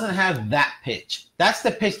 He doesn't have that pitch. That's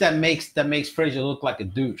the pitch that makes Frazier look like a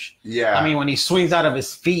douche. Yeah. I mean, when he swings out of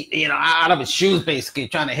his feet, out of his shoes, basically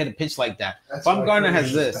trying to hit a pitch like that. Baumgartner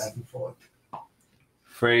has this.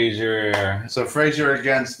 Frazier. So Frazier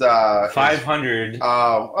against 500. Oh,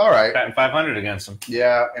 all right. Batting 500 against him.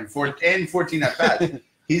 Yeah, and 14 at bat.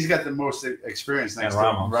 He's got the most experience next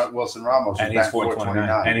to Wilson Ramos. And he's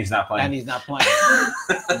 429. And he's not playing.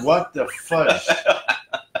 What the fudge?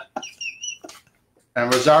 And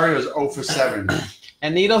Rosario's 0 for 7.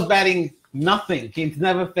 And Nido's batting nothing. He's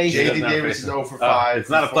never faced J.D. Davis is 0 for 5. It's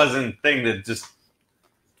not a pleasant thing to just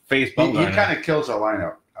face Baumgartner. He kind of kills our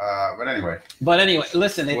lineup. But anyway.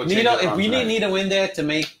 Listen, if we need Nido in there to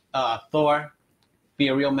make Thor be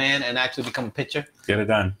a real man and actually become a pitcher, get it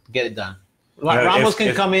done. Ramos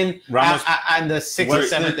can come in on the 6th or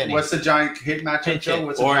 7th inning. What's the giant hit matchup, Joe?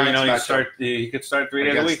 He could start 3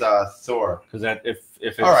 days a week against Thor. Because if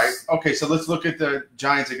it's all right, okay. So let's look at the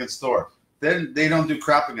Giants against Thor. Then they don't do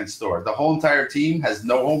crap against Thor. The whole entire team has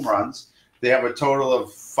no home runs. They have a total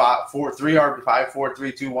of 3 RBI, 4,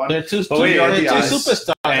 3, 2, 1. They're two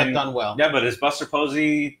superstars have done well. Yeah, but is Buster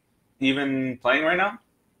Posey even playing right now?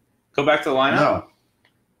 Go back to the lineup.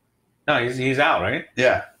 No, he's out, right?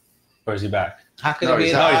 Yeah. Or is he back? How could he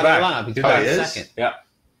be out of the lineup? He's back second. Yeah.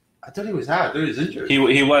 I thought he was out. I thought he was injured.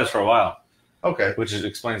 He was for a while. Okay. Which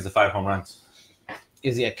explains the 5 home runs.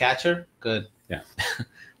 Is he a catcher? Good. Yeah.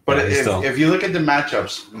 But if you look at the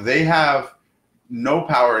matchups, they have no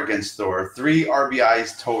power against Thor. 3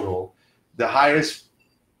 RBIs total. The highest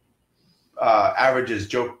average is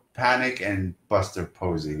Joe Panic and Buster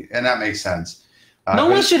Posey. And that makes sense. No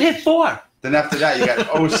one should hit Thor. Then after that, you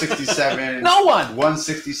got 067. No one.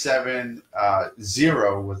 167,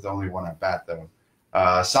 0 with only 1 at bat, though.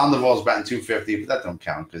 Sandoval's batting 250, but that don't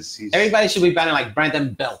count because he's. Everybody should be batting like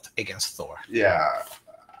Brandon Belt against Thor. Yeah.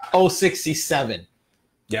 067.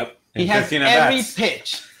 Yep. He has every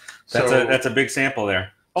pitch. That's a big sample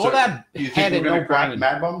there. All that you think we're going to crack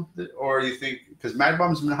Mad Bum, or you think because Mad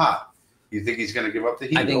Bum's been hot? You think he's going to give up the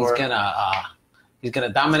heat? I think he's gonna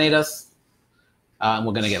dominate us. And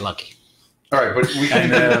we're gonna get lucky. All right, but we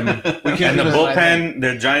can. And the bullpen,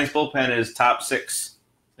 the Giants bullpen is top 6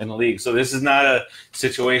 in the league. So this is not a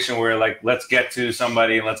situation where let's get to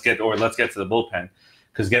somebody and let's get to the bullpen,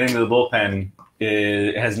 because getting to the bullpen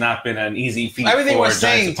has not been an easy feat. Everything for we're Giants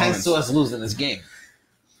saying opponents. tends to us losing this game.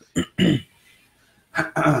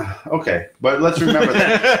 Okay, but let's remember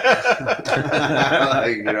that.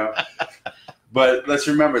 But let's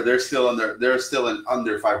remember they're still an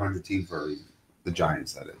under 500 team for the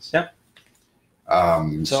Giants. That is. Yep.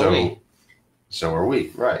 So are we,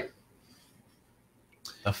 right?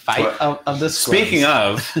 The fight of the scrubs. Speaking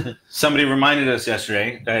of, somebody reminded us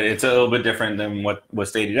yesterday. It's a little bit different than what was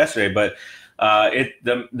stated yesterday, but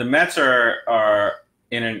the Mets are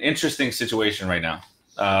in an interesting situation right now.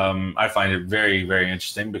 I find it very, very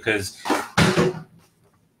interesting because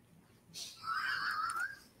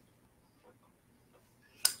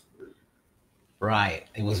right,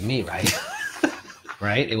 it was me, right?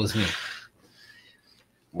 Right, it was me.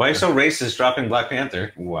 Why are you so racist dropping Black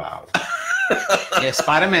Panther? Wow. Yeah,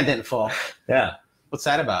 Spider-Man didn't fall. Yeah. What's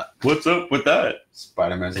that about? What's up with that?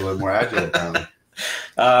 Spider-Man's a little more agile apparently.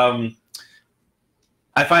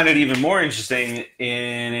 I find it even more interesting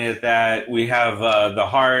in it that we have the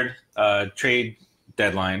hard trade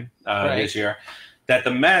deadline this year. That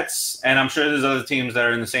the Mets, and I'm sure there's other teams that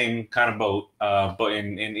are in the same kind of boat, but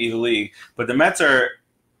in either league, but the Mets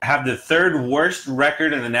have the third worst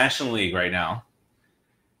record in the National League right now.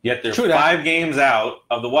 Yet they're 5 games out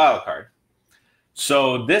of the wild card.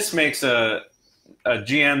 So this makes a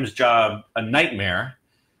GM's job a nightmare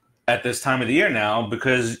at this time of the year now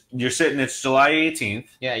because you're sitting, it's July 18th.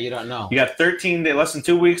 Yeah, you don't know. You got 13 days, less than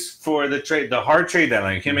 2 weeks for the hard trade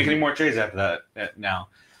deadline. You can't make any more trades after that now.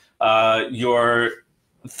 You're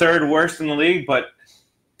third worst in the league, but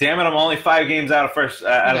damn it, I'm only 5 games out of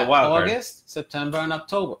the wild card. August, September, and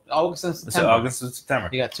October. August and September. So August and September.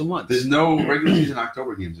 You got 2 months. There's no regular season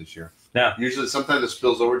October games this year. Yeah. Usually, sometimes it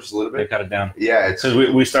spills over just a little They bit. cut it down. Yeah, it's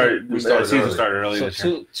because the season started early So this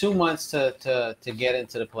year. 2 months to get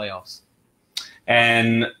into the playoffs.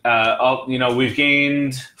 And we've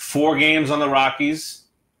gained 4 games on the Rockies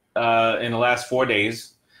in the last 4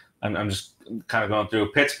 days. I'm just kind of going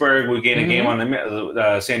through Pittsburgh. We gained a game on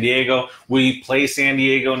the San Diego. We play San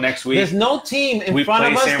Diego next week. There's no team in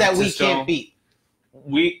front of us that we can't beat.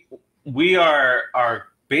 We are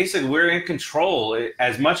basically we're in control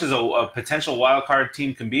as much as a potential wild card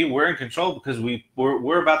team can be. We're in control because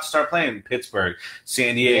we're about to start playing Pittsburgh,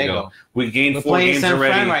 San Diego. We gained 4 games San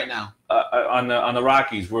already Fran right now on the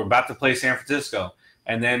Rockies. We're about to play San Francisco.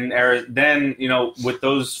 And then with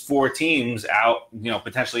those 4 teams out,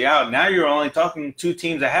 potentially out, now you're only talking 2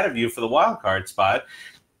 teams ahead of you for the wild card spot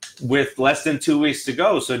with less than 2 weeks to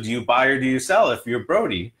go. So do you buy or do you sell if you're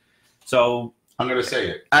Brody? So I'm going to say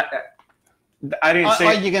it. I didn't say.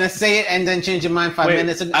 Are you going to say it and then change your mind 5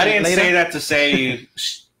 minutes later? I didn't say that to say,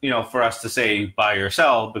 for us to say buy or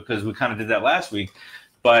sell because we kind of did that last week.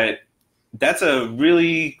 But that's a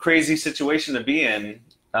really crazy situation to be in.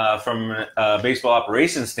 From a baseball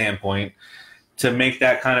operations standpoint, to make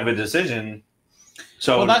that kind of a decision.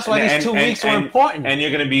 So that's why these 2 weeks are important. And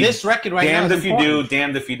you're going to be this record right now. Damned if you do,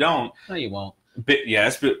 damned if you don't. No, you won't. But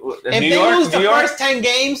yes, but if they lose the first 10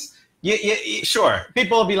 games, sure,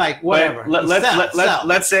 people will be like, whatever.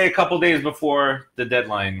 Let's say a couple days before the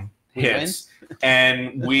deadline hits,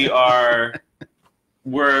 and we're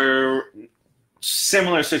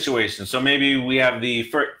similar situations. So maybe we have the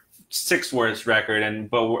first 6th worst record, and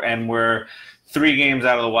we're 3 games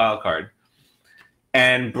out of the wild card.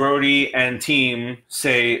 And Brody and team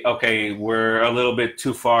say, okay, we're a little bit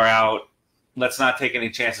too far out. Let's not take any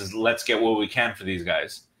chances. Let's get what we can for these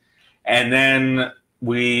guys. And then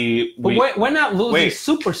we're not losing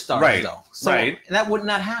superstars though. So that would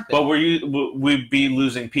not happen. But we'd be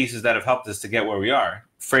losing pieces that have helped us to get where we are.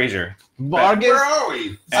 Frazier, Vargas. Where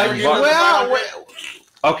are we?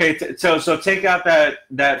 Okay, so take out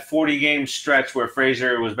that 40-game stretch where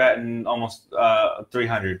Frazier was batting almost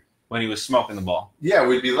 300 when he was smoking the ball. Yeah,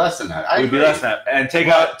 we'd be less than that. We'd be less than that, and take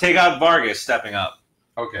out Vargas stepping up.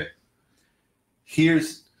 Okay.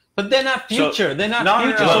 But they're not future. They're not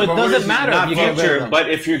future, no, so it doesn't matter. Not future, but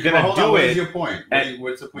if you're going to do what it, is your point?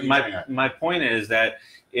 What's the point you're getting at? My point is that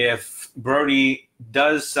if Brody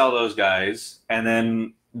does sell those guys, and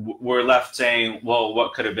then we're left saying, well,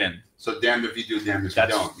 what could have been? So damned if you do, damned if you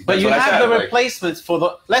don't. But you have the replacements for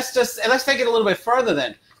the. Let's take it a little bit further.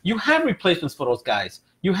 Then you have replacements for those guys.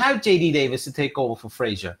 You have J.D. Davis to take over for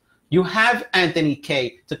Frazier. You have Anthony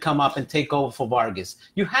Kay to come up and take over for Vargas.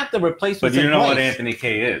 You have the replacements. But you know what Anthony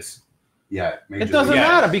Kay is. Yeah, it doesn't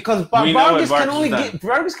matter because Vargas can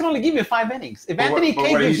only give you 5 innings. If Anthony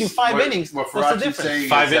Kay gives you 5 innings, what's the difference?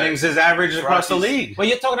 5 innings is average across the league. Well,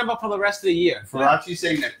 you're talking about for the rest of the year. Farace's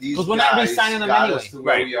saying that these guys we're not re-signing them got anyway. us to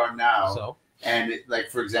where we are now. And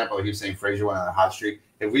for example, he was saying Frazier went on a hot streak.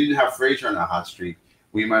 If we didn't have Frazier on a hot streak,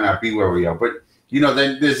 we might not be where we are. But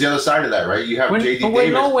then there's the other side of that, right? You have J.D.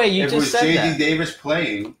 Davis. No way, you if just said it was that. J.D. Davis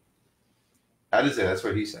playing, I didn't say that's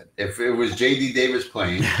what he said. If it was J.D. Davis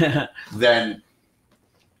playing, then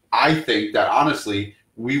I think that honestly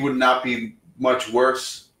we would not be much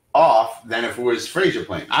worse off than if it was Frazier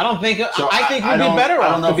playing. I don't think. So I think we'd be better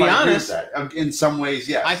off. To be honest, in some ways,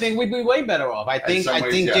 yes. I think we'd be way better off. I think yes.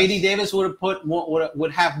 JD Davis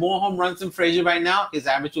would have more home runs than Frazier right now. His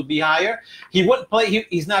average would be higher. He wouldn't play.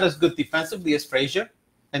 He's not as good defensively as Frazier,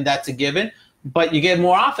 and that's a given. But you get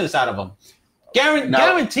more offense out of him.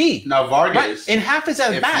 Guaranteed. Now Vargas, in half his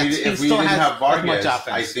at bats, he still has as much offense.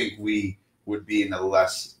 I think we would be in a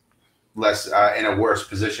in a worse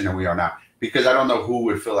position than we are now. Because I don't know who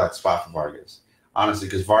would fill that spot for Vargas. Honestly,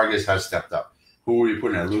 because Vargas has stepped up. Who are you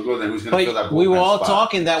putting at Lugo? Then who's going to fill that bullpen we were all spot?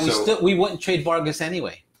 talking that we wouldn't trade Vargas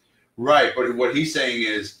anyway. Right, but what he's saying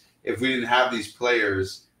is if we didn't have these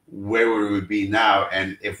players, where would we be now?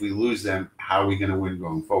 And if we lose them, how are we going to win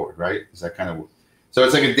going forward, right? Is that kind of – so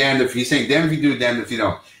it's like a damned if – he's saying damned if you do, damned if you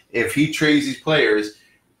don't. If he trades these players –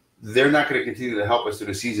 they're not going to continue to help us through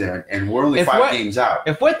the season, and we're only 5 games out.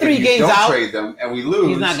 If we're 3 games out, trade them and we lose,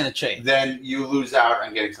 he's not going to trade. Then you lose out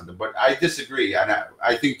on getting something. But I disagree, and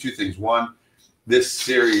I think 2 things. One, this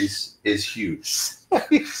series is huge. What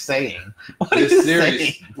are you saying?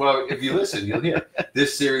 Saying? Well, if you listen, you'll hear.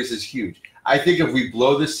 This series is huge. I think if we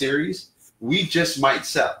blow this series, we just might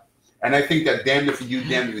sell. And I think that damned if you do,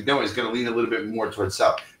 damned if you don't is going to lean a little bit more towards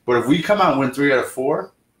sell. But if we come out and win 3 out of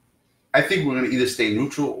 4. I think we're going to either stay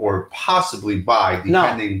neutral or possibly buy,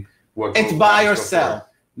 depending what. It's buy or sell.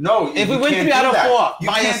 No, if we win 3 out of 4,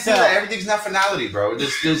 buy or sell. Everything's not finality, bro.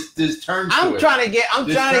 There's terms. I'm trying to get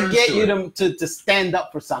you to stand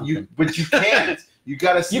up for something. But you can't. You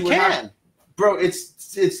got to see. You can, bro.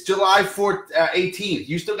 It's July 4th, 18th.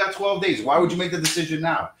 You still got 12 days. Why would you make the decision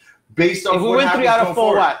now? Based on if we win 3 out of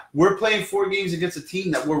 4, what? We're playing 4 games against a team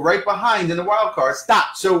that we're right behind in the wild card.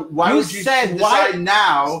 Stop. So why would you decide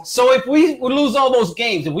now? So if we lose all those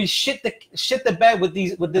games, if we shit the bed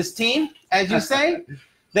with this team, as you say,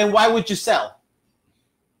 then why would you sell?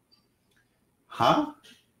 Huh?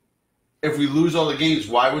 If we lose all the games,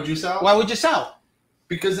 why would you sell? Why would you sell?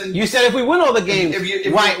 Because then you said if we win all the games,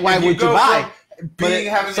 why would you buy?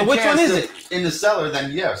 So which one is it? In the cellar,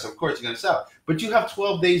 then yes, of course you're going to sell. But you have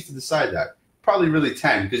 12 days to decide that. Probably really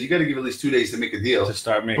 10, because you got to give at least 2 days to make a deal. To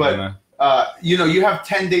start making you have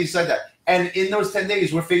 10 days to decide that. And in those 10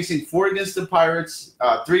 days, we're facing 4 against the Pirates,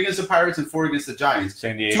 3 against the Pirates, and 4 against the Giants.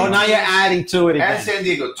 San Diego. Oh, now you're adding to it again. And San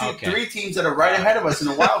Diego. 3 teams that are right ahead of us in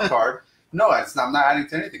the wild card. No, I'm not adding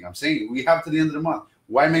to anything. I'm saying we have to the end of the month.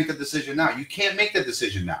 Why make the decision now? You can't make the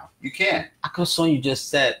decision now. You can't. I could have you just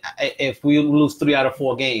said if we lose 3 out of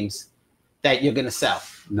 4 games, that you're going to sell.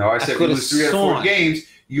 No, I said if we lose 3 out of 4 games,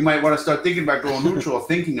 you might want to start thinking about going neutral or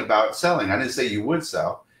thinking about selling. I didn't say you would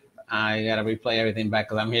sell. I got to replay everything back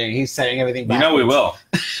because I'm hearing he's saying everything back. We will.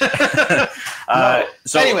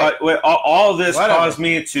 So anyway, all this caused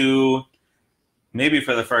me to, maybe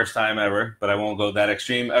for the first time ever, but I won't go that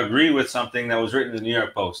extreme, agree with something that was written in the New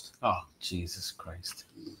York Post. Oh, Jesus Christ.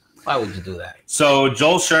 Why would you do that? So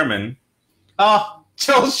Joel Sherman. Oh,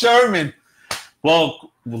 Joel Sherman.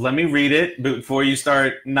 Well, let me read it before you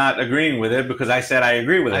start not agreeing with it, because I said I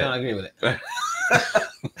agree with it. I don't agree with it.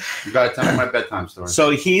 You got to tell me my bedtime story.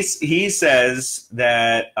 So he says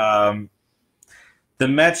that the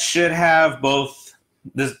Mets should have both.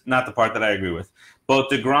 This not the part that I agree with.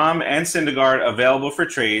 Both DeGrom and Syndergaard available for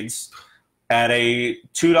trades at a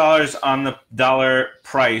 $2 on the dollar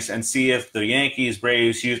price, and see if the Yankees,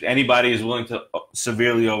 Braves, anybody is willing to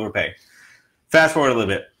severely overpay. Fast forward a little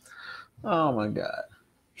bit. Oh my God.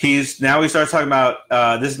 He starts talking about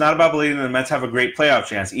this is not about believing the Mets have a great playoff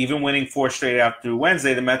chance. Even winning 4 straight out through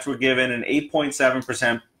Wednesday, the Mets were given an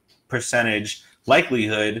 8.7% percentage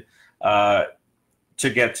likelihood to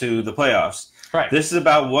get to the playoffs. Right. This is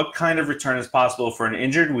about what kind of return is possible for an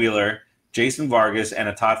injured Wheeler, Jason Vargas, and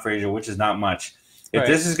a Todd Frazier, which is not much. If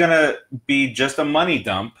this is going to be just a money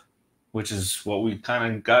dump, which is what we've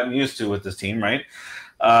kind of gotten used to with this team, right?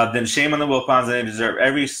 Then shame on the Wilpons, and they deserve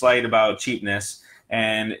every slight about cheapness,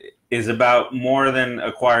 and is about more than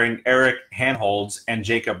acquiring Eric Handholds and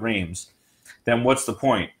Jacob Reams. Then what's the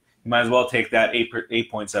point? You might as well take that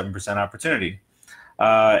 8.7% opportunity.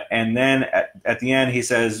 And then at the end, he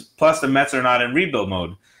says, plus the Mets are not in rebuild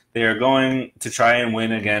mode. They are going to try and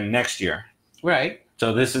win again next year. Right.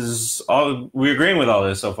 So this is all, we're agreeing with all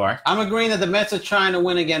this so far. I'm agreeing that the Mets are trying to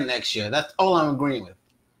win again next year. That's all I'm agreeing with.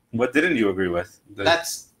 What didn't you agree with?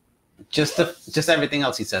 That's just everything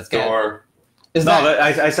else he says.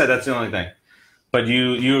 I said that's the only thing. But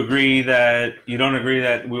you agree that you don't agree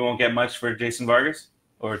that we won't get much for Jason Vargas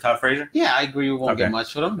or Todd Frazier? Yeah, I agree we won't get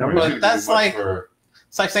much for them. But that's like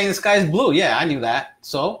it's like saying the sky's blue. Yeah, I knew that.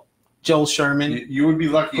 So Joel Sherman, you would be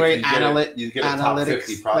lucky great if you get a top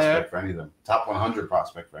 50 prospect there for any of them, top 100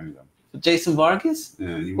 prospect for any of them. Jason Vargas?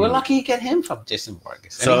 Yeah, We're lucky you get him from Jason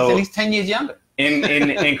Vargas. So- And he's 10 years younger.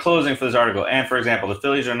 In closing for this article, and for example, the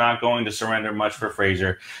Phillies are not going to surrender much for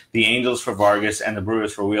Frazier, the Angels for Vargas, and the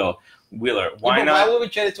Brewers for Wheeler. Why not? Why would we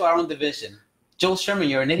trade it to our own division? Joel Sherman,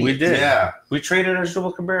 you're an idiot. We did. Yeah. We traded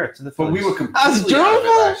Asdrubal Cabrera to the But Phillies. we were completely out of it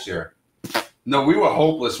Asdrubal? last year. No, we were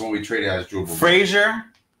hopeless when we traded Asdrubal. Frazier,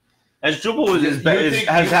 Asdrubal was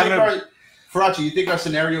Farace, you think our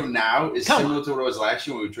scenario now is Come similar to what it was last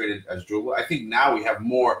year when we traded Asdrubal? I think now we have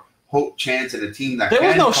more hope, chance, and a team that There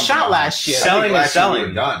was can no come shot from last year. I think Selling is last year we selling.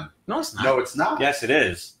 were done. No, it's not. No, it's not. Yes, it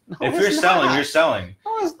is. No, If it's you're selling, not. you're selling.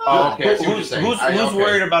 No, it's not. Oh, okay. I see what you're Who's saying. Okay.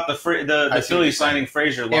 worried about the I see what you're Phillies saying. signing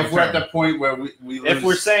Frazier long If we're at term? the point where we lose, If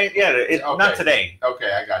we're saying, Okay. not today.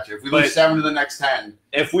 okay, I got you. If we But- lose 7 of the next 10,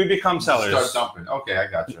 If we become sellers, start dumping. Okay, I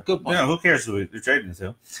got you. Good point. who cares who they're trading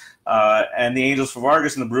to? And the Angels for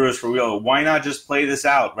Vargas and the Brewers for Wheeler. Why not just play this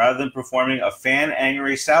out rather than performing a fan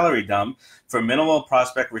annuary salary dump for minimal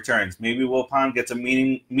prospect returns? Maybe Wilpon gets a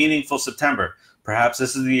meaningful September. Perhaps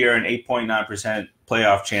this is the year an 8.9%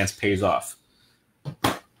 playoff chance pays off.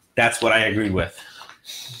 That's what I agreed with.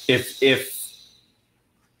 If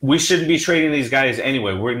we shouldn't be trading these guys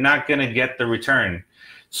anyway, we're not going to get the return.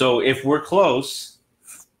 So if we're close,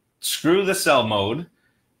 screw the sell mode.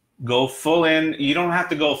 Go full in. You don't have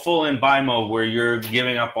to go full in buy mode where you're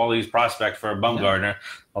giving up all these prospects for a Bumgarner,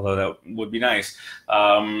 although that would be nice.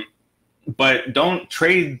 But don't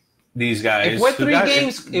trade these guys. If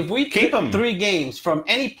we're if we keep them 3 games from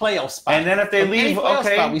any playoff spot, and then if they from any leave, playoff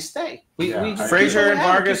okay. spot, we stay. Yeah. Frazier and keep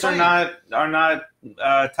Vargas playing. are not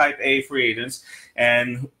type A free agents,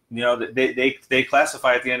 and they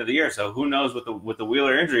classify at the end of the year. So who knows with the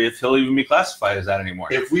Wheeler injury if he'll even be classified as that anymore?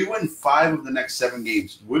 If we win 5 of the next 7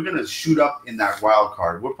 games, we're going to shoot up in that wild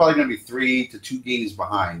card. We're probably going to be 3 to 2 games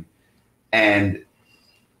behind, and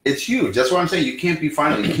it's huge. That's what I'm saying. You can't be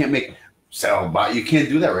final. You can't make sell buy. You can't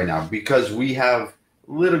do that right now because we have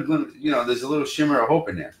little. There's a little shimmer of hope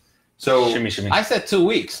in there. So Shimmy. I said 2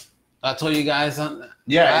 weeks. I told you guys on.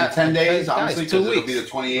 yeah, in 10 days, guys, honestly, 2 because it'll weeks. be the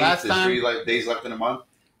 28th. Last There's time- 3 days left in a month.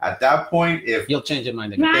 At that point, if You'll change your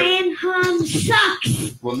mind again. Ryan Hahn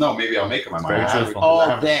sucks. well, no, maybe I'll make up my mind. Very I haven't- truthful. I All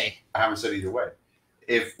haven't- day. I haven't said either way.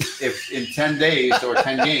 If in 10 days or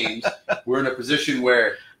 10 games we're in a position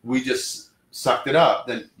where we just sucked it up,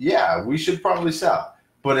 then yeah, we should probably sell.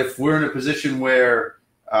 But if we're in a position where,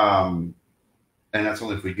 and that's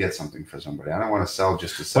only if we get something for somebody. I don't want to sell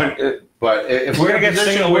just to sell. But if We're we're gonna in a get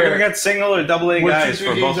position single. We're where gonna get single or double A we're guys 2-3 for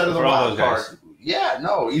games both out of the for all wild those guys. card, yeah,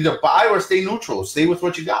 no, either buy or stay neutral. Stay with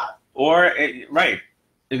what you got. Or right,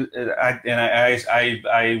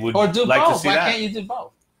 I would Or do like both. to see Why that. can't you do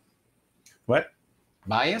both? What?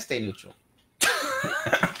 Buy and stay neutral.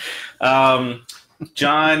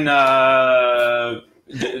 John,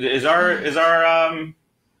 is our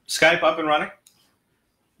Skype up and running?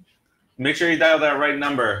 Make sure you dial that right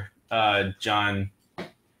number, John.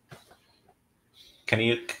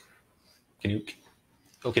 Canute. You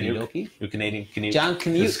Canadian? Canute. John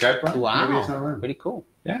Canute. Is Skype running? Maybe it's not Wow. running. Pretty cool.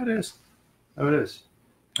 Yeah, it is. Oh, it is.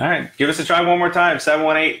 All right, give us a try one more time.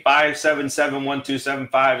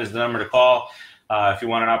 718-577-1275 is the number to call if you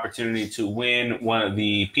want an opportunity to win one of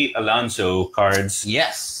the Pete Alonso cards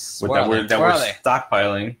Yes. that Where are we're they? Where are they?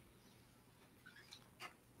 stockpiling.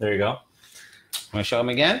 There you go. Want to show them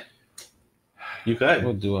again? You could.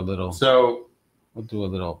 We'll do a little. So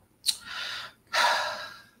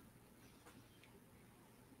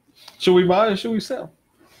Should we buy or should we sell?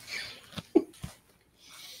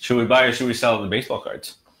 Should we buy or should we sell the baseball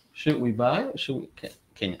cards? Should we buy or should we?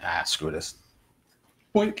 Can screw this.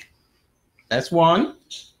 Boink. That's one.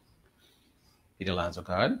 Pete Alonso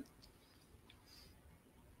card.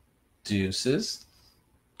 Deuces.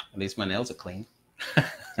 At least my nails are clean.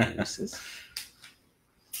 Deuces.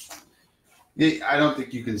 yeah, I don't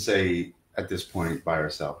think you can say at this point buy or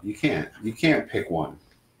sell. You can't. You can't pick one.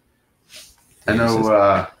 I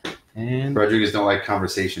know And Rodriguez don't like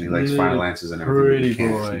conversation. He likes final answers and everything. Pretty You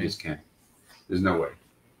can't. boy. You just can't. There's no way.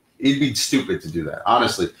 It'd be stupid to do that.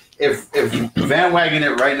 Honestly, if Van Wagon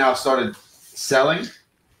it right now started selling,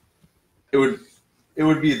 it would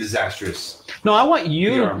be a disastrous. no, I want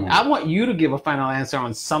you. PR move. I want you to give a final answer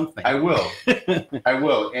on something. I will. I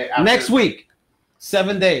will. And after- Next week,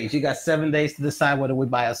 7 days. You got 7 days to decide whether we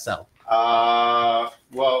buy or sell.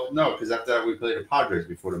 Well, no, because after that we played the Padres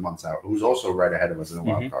before the month's out, who's also right ahead of us in the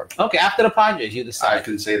wild card. Okay, after the Padres, you I decide.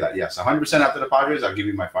 can say that. Yes, 100% after the Padres. I'll give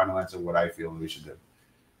you my final answer. What I feel we should do.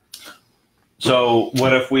 So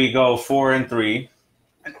what if we go 4-3?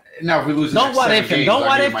 Now, if we lose, the Don't next what 7 if him. games, Don't I'll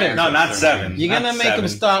what give you if my him. answer No, after not 7 7. games. You're gonna Not make him 7.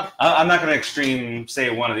 stop. I'm not going to extreme say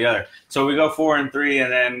one or the other. So we go 4-3,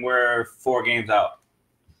 and then we're 4 games out.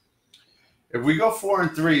 If we go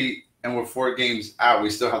 4-3 and we're 4 games out, we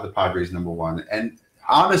still have the Padres number 1. And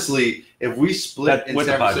honestly, if we split in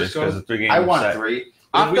San Francisco, I want 3.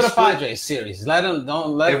 After the Padres series,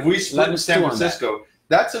 if we split in San Francisco,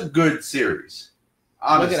 that's a good series.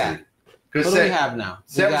 Honestly. Look at that. What do we have now?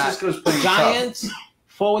 San Francisco's playing Giants, tough.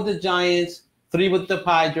 4 with the Giants, 3 with the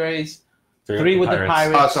Padres, 3 with the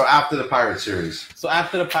Pirates. Oh, so after the Pirates series. Yeah,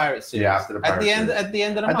 after the Pirates series. At the end of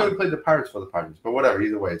the month. I thought we played the Pirates for the Padres, but whatever.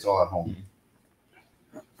 Either way, it's all at home.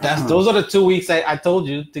 Those are the 2 weeks I told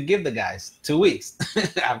you to give the guys. 2 weeks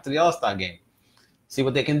after the All-Star game. See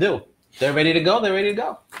what they can do. They're ready to go.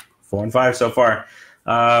 4-5 so far.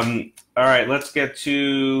 All right, let's get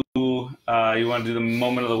to. You want to do the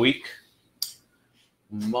moment of the week?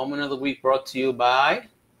 Moment of the week brought to you by.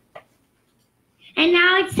 And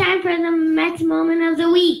now it's time for the Mets moment of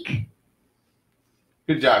the week.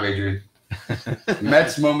 Good job, Adrian.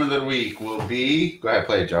 Mets moment of the week will be. Go ahead,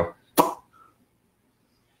 play it, Joe.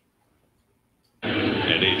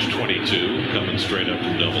 At age 22, coming straight up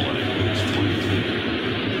from Double-A.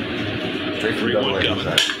 3-1 coming.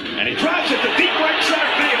 And he drives it to deep right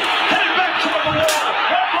center field. Headed back toward the wall.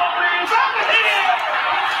 That ball is out of here.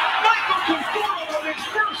 Michael Conforto with his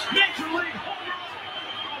first major league home run.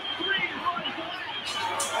 3-run blast.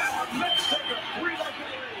 And the Mets take a 3-0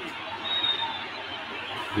 lead.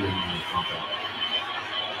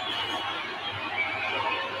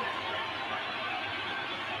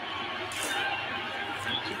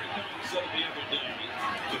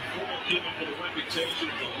 Given for the reputation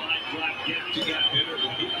of the line drive get-to-get hitter,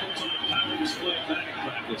 when he puts on a power display batting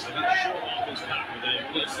practice, and he'll show off his power there.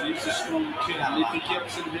 Listen, he's a strong kid, and if he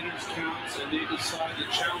gets some hitters counts and they decide to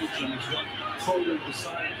challenge him, is what Coder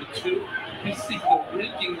decided to do. You see the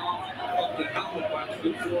raking off of the helmet by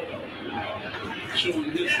Conforto,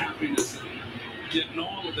 showing his happiness and getting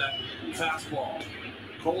all of that fastball.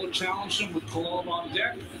 Kohler challenged him with Kalov on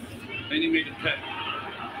deck, and he made him pay.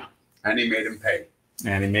 And he made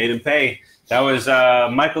him pay. That was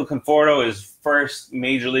Michael Conforto, his first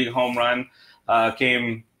major league home run.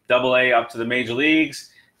 Came Double-A up to the major leagues,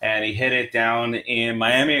 and he hit it down in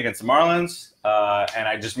Miami against the Marlins. And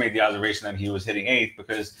I just made the observation that he was hitting 8th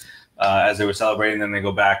because as they were celebrating, then they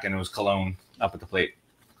go back and it was Cologne up at the plate.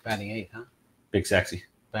 Batting 8th, huh? Big sexy.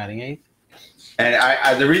 Batting 8th. And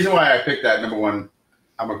I the reason why I picked that, number one,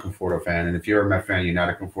 I'm a Conforto fan, and if you're a Met fan, you're not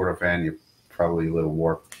a Conforto fan, you're probably a little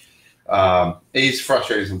warped. He's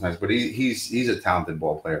frustrating sometimes, but he's a talented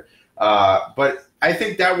ball player. But I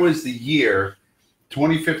think that was the year,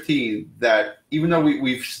 2015, that even though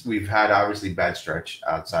we've had obviously bad stretch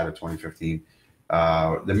outside of 2015,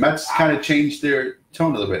 the Mets kind of changed their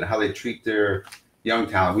tone a little bit and how they treat their young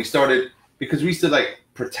talent. We started because we used to like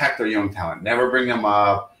protect our young talent, never bring them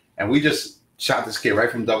up, and we just shot this kid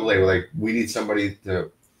right from Double-A. We're like, we need somebody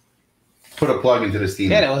to put a plug into this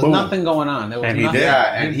team. Yeah, there was nothing going on. And he did.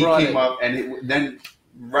 Yeah, and he came up, and then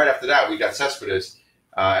right after that, we got Cespedes,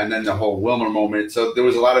 and then the whole Wilmer moment. So there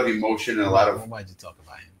was a lot of emotion and a lot of. Why'd you talk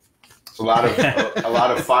about him? A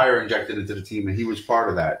lot of fire injected into the team, and he was part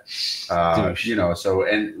of that. So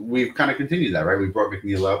and we've kind of continued that, right? We brought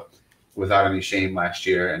McNeil up without any shame last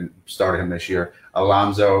year and started him this year.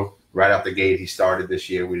 Alonso, right out the gate, he started this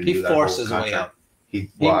year. We didn't do that forced his way up. They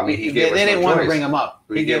didn't want to bring him up.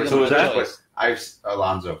 He gave us a choice.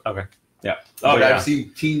 Alonso. Okay. Yeah. But I've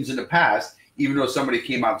seen teams in the past, even though somebody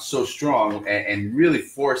came out so strong and really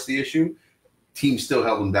forced the issue, teams still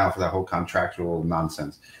held them down for that whole contractual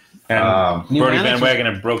nonsense. And Brody Van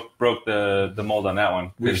Wagenen broke the mold on that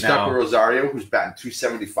one. We've stuck with Rosario, who's batting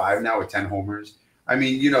 275 now with 10 homers. I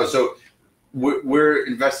mean, so we're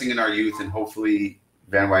investing in our youth, and hopefully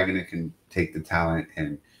Van Wagenen can take the talent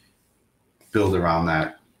and build around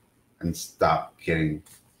that and stop getting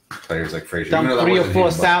players like Frazier. Dump 3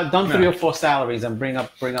 or 4 salaries and bring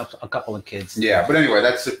up a couple of kids. Yeah, but anyway,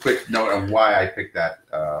 that's a quick note on why I picked that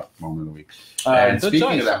moment of the week. And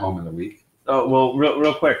speaking of that moment of the week. Oh, well,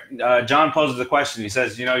 real quick, John poses a question. He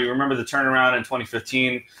says, you remember the turnaround in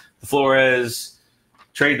 2015, the Flores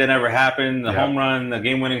trade that never happened, the home run, the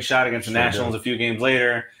game-winning shot against the Nationals a few games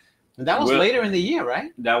later. And that was later in the year,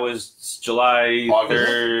 right? That was July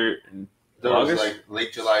 3rd. That was like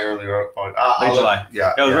late July, early August. Late July.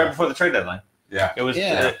 Yeah. It was right before the trade deadline. Yeah. It was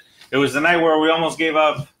it was the night where we almost gave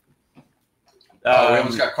up. We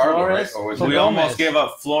almost got Carlo, right? We almost gave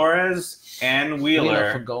up Flores and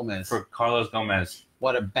Wheeler for Carlos Gomez.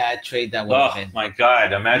 What a bad trade that would have been. Oh my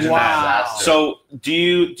God! Imagine that. So do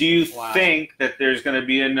you think that there's going to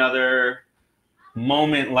be another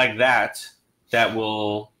moment like that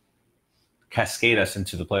will cascade us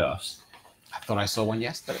into the playoffs? I thought I saw one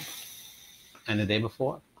yesterday. And the day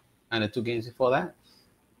before, and the 2 games before that.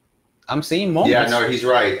 I'm seeing moments. Yeah, no, he's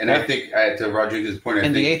right. And I think, to Rodriguez's point, I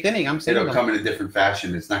in think the 8th inning, I'm seeing it'll them. come in a different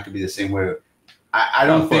fashion. It's not going to be the same way. I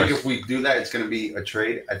don't Of think course. if we do that, it's going to be a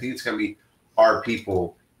trade. I think it's going to be our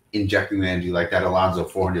people injecting the energy like that Alonso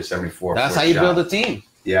 474. That's how you build a team.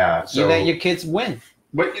 Yeah. So you let your kids win.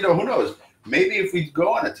 But, who knows? Maybe if we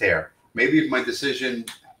go on a tear, maybe if my decision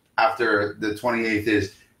after the 28th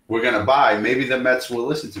is we're going to buy, maybe the Mets will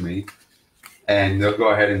listen to me and they'll go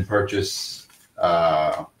ahead and purchase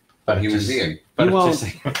a human being.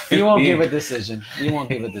 You won't give a decision. You won't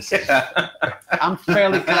give a decision. I'm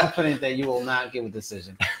fairly confident that you will not give a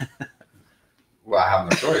decision. Well, I have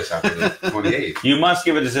no choice after the 28th. You must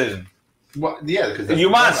give a decision. Well, yeah, because you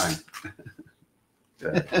must.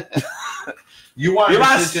 You want a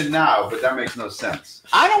decision now, but that makes no sense.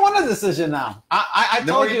 I don't want a decision now. I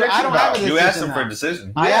told you I don't have a decision. You asked him now. for a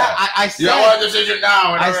decision. I said, you don't want a decision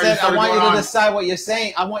now. I said I want you to decide what you're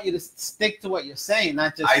saying. I want you to stick to what you're saying,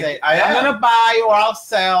 not just say I'm going to buy or I'll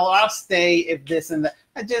sell or I'll stay if this and that.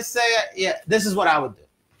 I just say, yeah, this is what I would do.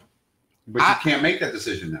 But you can't make that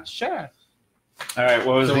decision now. Sure. All right.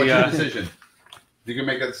 What was what's your decision? You can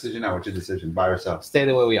make that decision now. What's your decision? Buy or sell? Stay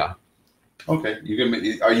the way we are. Okay.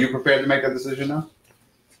 Are you prepared to make that decision now?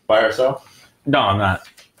 Buy or sell? No, I'm not.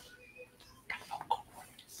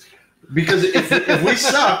 Because if we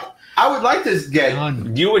suck, I would like to get.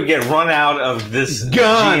 You would get run out of this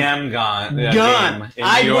GM game in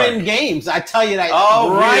I New York. win games. I tell you that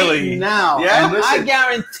really? now. Yeah, and I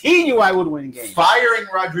guarantee you I would win games. Firing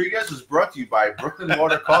Rodriguez was brought to you by Brooklyn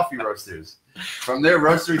Water Coffee Roasters. From their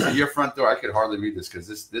roastery to your front door. I could hardly read this because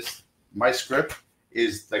this my script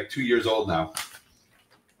is like 2 years old now.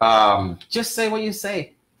 Just say what you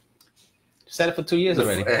say. Said it for 2 years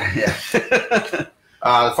already. Yeah. The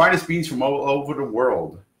finest beans from all over the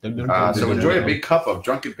world. So enjoy a big cup of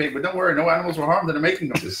drunken pig, but don't worry, no animals were harmed in the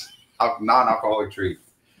making of this non-alcoholic treat.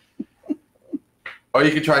 Or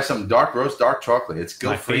you can try some dark roast, dark chocolate. It's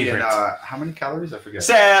guilt-free and how many calories? I forget.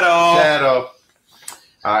 Saddle.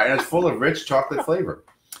 And it's full of rich chocolate flavor.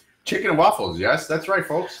 Chicken and waffles. Yes, that's right,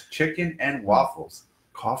 folks. Chicken and waffles.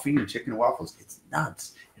 Coffee and chicken and waffles. It's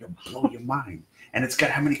nuts. It'll blow your mind. And it's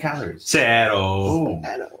got how many calories? Saddle. Boom.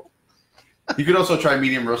 You can also try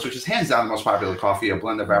medium roast, which is hands down the most popular coffee, a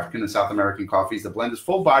blend of African and South American coffees. The blend is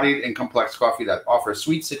full-bodied and complex coffee that offers a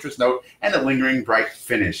sweet citrus note and a lingering bright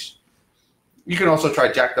finish. You can also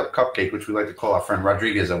try Jacked Up Cupcake, which we like to call our friend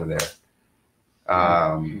Rodriguez over there.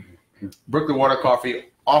 Brooklyn Water Coffee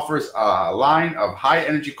offers a line of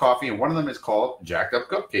high-energy coffee, and one of them is called Jacked Up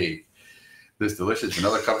Cupcake. This delicious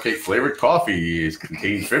vanilla cupcake-flavored coffee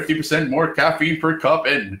contains 50% more caffeine per cup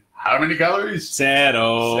and how many calories?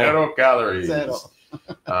 Zero calories. Zero.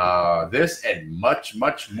 This and much,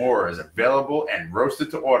 much more is available and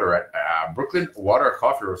roasted to order at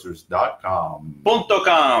BrooklynWaterCoffeeRoasters.com.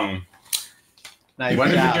 .com. Nice When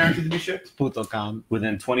is it job. guaranteed to be shipped? .com.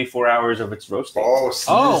 Within 24 hours of its roasting. Oh,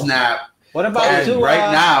 snap. What about And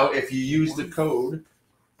right now, if you use the code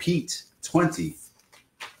PETE20,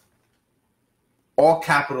 all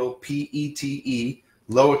capital PETE,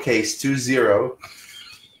 lowercase 20.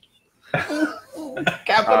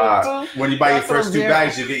 Capital when you buy your first 2 zero.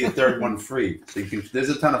 bags, you get your third one free. So there's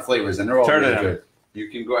a ton of flavors, and they're all Turn really it on. good. You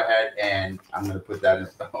can go ahead and I'm going to put that in.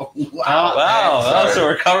 Oh, Wow. So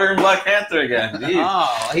we're covering Black Panther again. Jeez.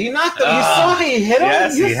 Oh, he knocked him. You saw me hit him?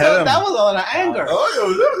 Yes, you he saw hit him. That was a lot of anger.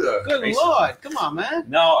 Oh, Good Lord. Come on, man.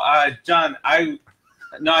 No, John, I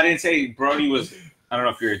didn't say Brody was. I don't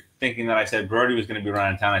know if you're thinking that I said Brody was going to be run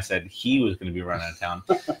out of town. I said he was going to be run out of town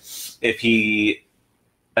if he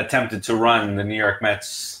attempted to run the New York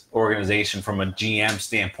Mets organization from a GM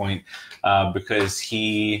standpoint, because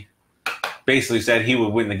he basically said he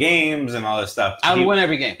would win the games and all this stuff. I would win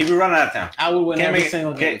every game. He would run out of town. I would win every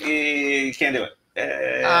single game. Can't do it.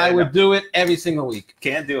 I would do it every single week.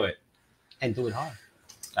 Can't do it. And do it hard.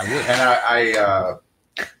 I would. And I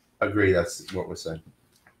agree. That's what was said.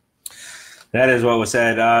 That is what was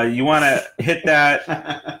said. You want to hit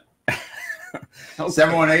that?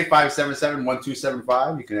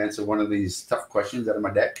 718-577-1275. You can answer one of these tough questions out of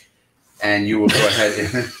my deck. And you will go ahead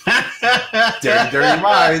and dirty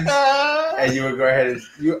minds. And you will go ahead and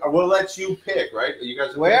we'll let you pick, right? You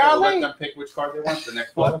guys will let them pick which card they want. The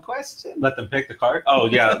next one. What question? Let them pick the card. Oh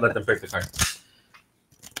yeah, let them pick the card.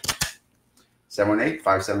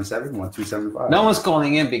 718-577-1275. No one's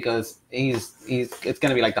calling in because it's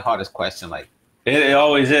gonna be like the hardest question. Like It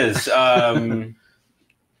always is.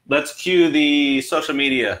 Let's cue the social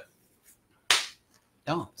media.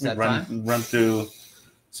 Oh, is that time? Run through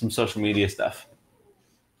some social media stuff.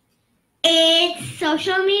 It's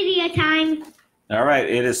social media time. All right,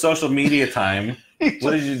 it is social media time.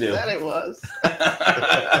 What did you do? Said it was.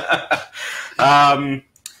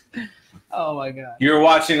 Oh my God. You're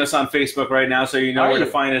watching us on Facebook right now, so you know where to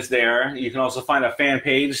you? find us there. You can also find a fan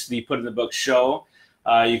page, the Put in the Book Show.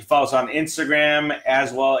 You can follow us on Instagram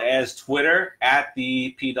as well as Twitter at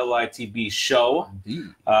the PIITB Show.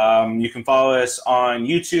 You can follow us on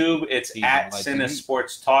YouTube. It's at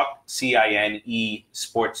CineSportsTalk, CINE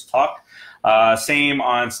Sports Talk. Same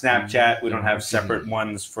on Snapchat. We don't have separate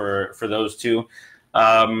ones for those two.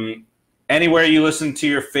 Anywhere you listen to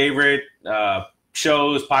your favorite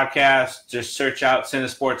shows, podcasts, just search out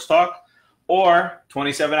CineSportsTalk or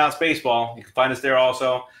 27-Ounce Baseball. You can find us there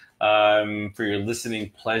also. For your listening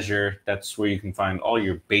pleasure, that's where you can find all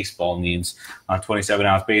your baseball needs on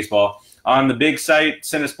 27-Ounce Baseball. On the big site,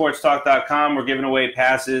 CineSportsTalk.com, we're giving away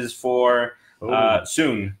passes for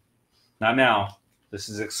soon. Not now. This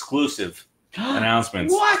is exclusive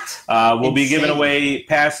announcements. What? We'll be giving away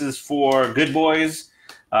passes for Good Boys.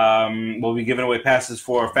 We'll be giving away passes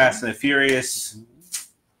for Fast and the Furious,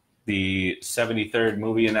 the 73rd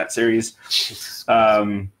movie in that series.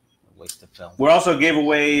 Waste of film. We're also gave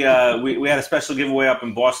away. We had a special giveaway up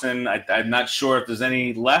in Boston. I'm not sure if there's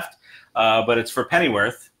any left, but it's for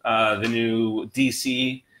Pennyworth, the new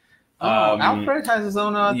DC. Alfred has his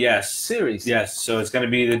own series. Yes, so it's going to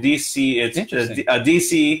be the DC. It's a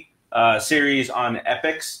DC series on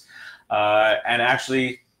Epix, and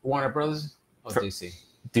actually Warner Brothers or DC.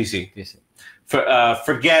 DC.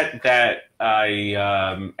 Forget that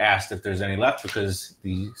I asked if there's any left because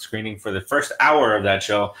the screening for the first hour of that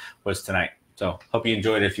show was tonight. So hope you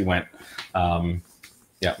enjoyed it if you went.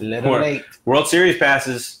 Late. World Series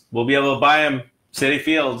passes. We'll be able to buy them. Citi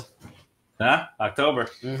Field. October.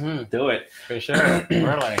 Mm-hmm. Do it. For sure.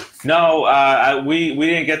 Really? No, we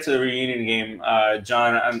didn't get to the reunion game.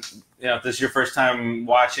 John, if this is your first time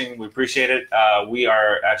watching, we appreciate it. We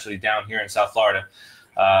are actually down here in South Florida.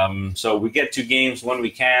 So we get to games when we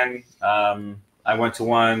can. I went to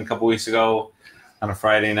one a couple weeks ago on a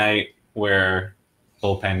Friday night where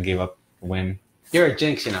bullpen gave up the win. You're a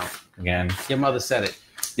jinx, Again. Your mother said it.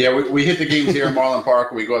 Yeah, we hit the games here in Marlin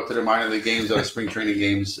Park. We go up to the minor league games, spring training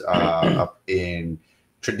games up in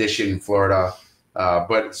Tradition, Florida.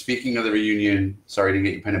 But speaking of the reunion, sorry to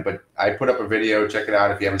get you pinned, but I put up a video. Check it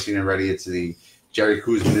out if you haven't seen it already. It's the Jerry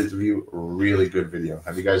Kuzman interview. Really good video.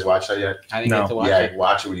 Have you guys watched that yet? I didn't get to watch it. Yeah,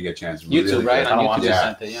 watch it when you get a chance. YouTube, right? On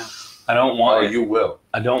YouTube. Yeah. I don't want it. You will.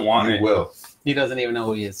 I don't want it. You will. He doesn't even know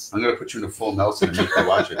who he is. I'm going to put you in a full Nelson and make you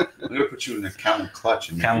watch it. I'm going to put you in a Camel Clutch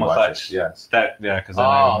and make you watch Clutch. it. Yes. Because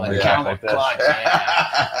the Camel Clutch.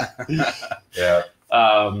 Yeah.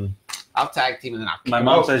 I'll tag team and then my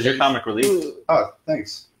mom says you're comic relief. Oh,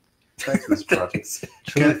 thanks. Thanks, Mr. Project.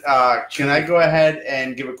 Can I go ahead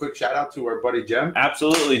and give a quick shout out to our buddy Jem?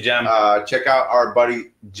 Absolutely, Jem. Check out our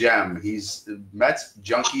buddy Jem. He's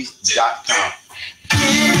MetsJunkies.com.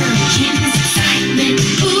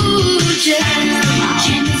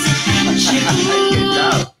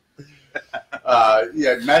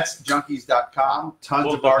 MetsJunkies.com.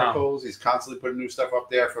 Tons of articles. He's constantly putting new stuff up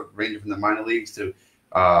there, ranging from the minor leagues to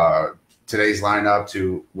today's lineup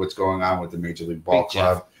to what's going on with the Major League Ball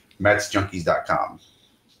Club. MetsJunkies.com.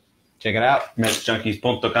 Check it out.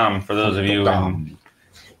 MetsJunkies.com for those of you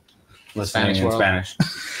listening in Spanish.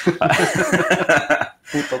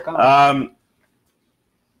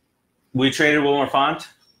 We traded Wilmer Font.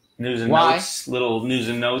 News and notes. Little news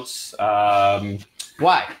and notes.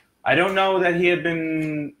 Why? I don't know that he had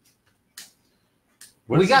been.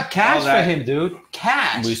 We got cash for him, dude.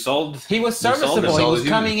 Cash. We sold. He was serviceable. He was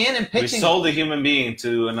coming in and pitching. We sold a human being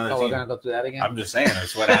to another team. We're going to go through that again? I'm just saying.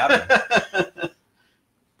 That's what happened.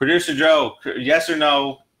 Producer Joe, yes or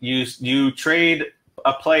no, you trade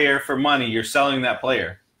a player for money, you're selling that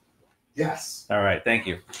player? Yes. All right. Thank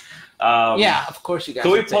you. Yeah, of course you guys.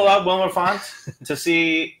 Can we pull out Wilmer Font to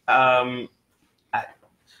see the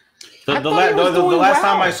last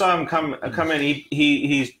time I saw him come in,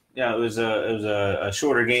 he's it was a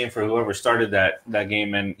shorter game for whoever started that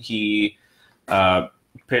game, and he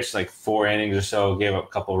pitched like 4 innings or so, gave up a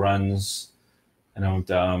couple runs, and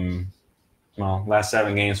last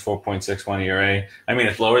 7 games 4.61 ERA. I mean,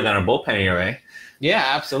 it's lower than our bullpen ERA. Yeah,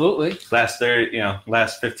 absolutely. Last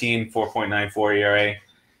 15 4.94 ERA.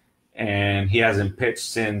 And he hasn't pitched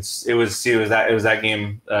since it was that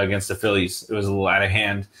game against the Phillies. It was a little out of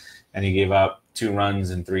hand, and he gave up 2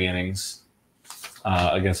 runs in 3 innings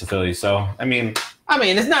against the Phillies. So I mean,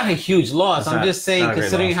 it's not a huge loss. I'm just saying,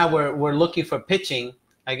 considering how we're looking for pitching,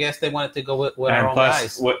 I guess they wanted to go with our own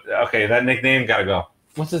guys. That nickname got to go.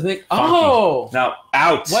 What's his name? Funky. Oh, now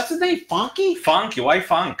out. What's his name? Funky. Funky. Why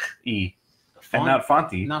Funk? And not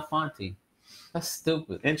Fonty. Not Fonty. That's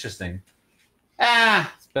stupid. Interesting.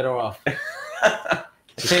 It's better off.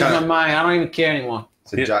 Changed my mind. I don't even care anymore.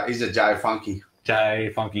 He's a Jai Funky. Jai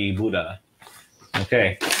Funky Buddha.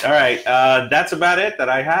 Okay. All right. That's about it that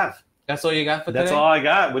I have. That's all you got for today? That's all I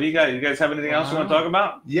got. What do you got? You guys have anything else you want to talk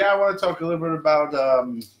about? Yeah, I want to talk a little bit about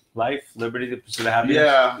life, liberty, the pursuit of happiness.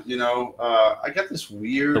 Yeah, I got this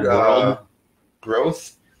weird The world.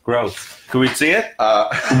 growth. Can we see it?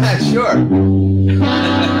 Sure.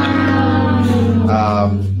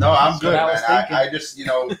 No, I'm good, man. I just,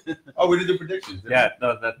 oh, we did the predictions. Yeah,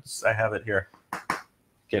 no, I have it here.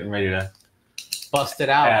 Getting ready to bust it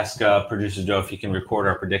out. Ask producer Joe if he can record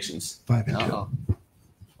our predictions. 5 and 2.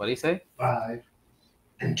 What do you say? 5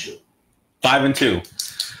 and 2. 5 and 2.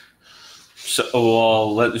 So,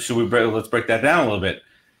 well, let's break that down a little bit.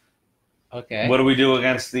 Okay. What do we do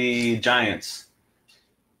against the Giants?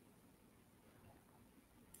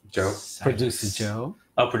 Joe? Producer Joe.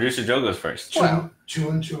 Oh, producer Joe goes first. 2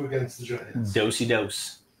 and 2 against the Giants. Dosey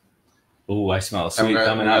dose. Ooh, I smell a sweet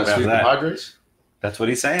coming out after that. Padres? That's what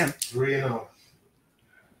he's saying. 3 and 0.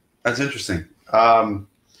 That's interesting. I'm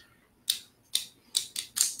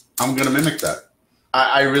going to mimic that.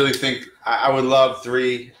 I really think I would love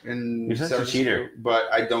 3 in You're such a cheater. But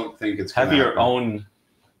I don't think it's Have gonna your happen. own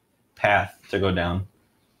path to go down.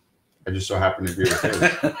 I just so happen to agree with him.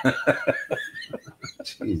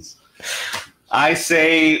 Jeez. I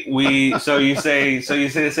say we. So you say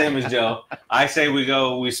the same as Joe. I say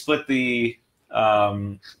we split the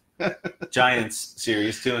Giants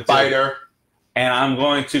series 2 and 2. Fighter. And I'm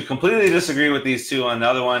going to completely disagree with these two on the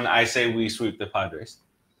other one. I say we sweep the Padres.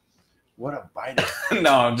 What a biter.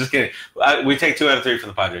 No, I'm just kidding. We take 2 out of 3 from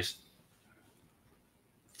the Padres.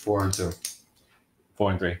 4 and 2.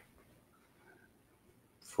 4 and 3.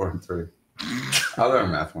 4 and 3. I'll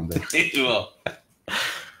learn math one day. You will.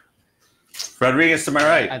 Rodriguez to my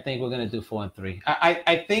right. I think we're gonna do 4 and 3.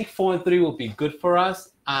 I think 4 and 3 will be good for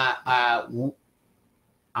us.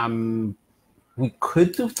 We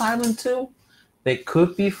could do 5 and 2. They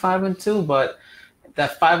could be 5 and 2, but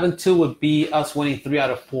that 5 and 2 would be us winning 3 out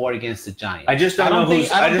of 4 against the Giants. I just don't know who's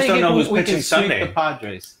pitching Sunday. The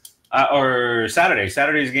Padres. Or Saturday.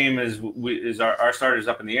 Saturday's game is our starters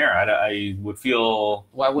up in the air. I would feel.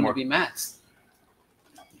 Why wouldn't it be Matt's?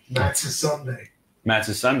 Matt's is Sunday. Matt's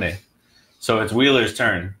is Sunday. So it's Wheeler's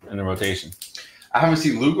turn in the rotation. I haven't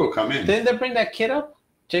seen Lugo come in. Didn't they bring that kid up,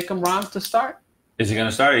 Jacob Ramos, to start? Is he going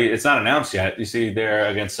to start? It's not announced yet. You see, they're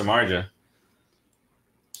against Samardzija.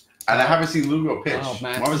 And I haven't seen Lugo pitch. Oh,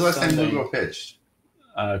 man, when was the last time Sunday. Lugo pitched?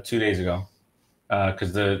 2 days ago.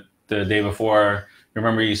 Because the day before,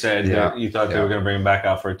 remember you said that you thought they were going to bring him back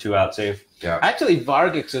out for a 2-out save? Yeah. Actually,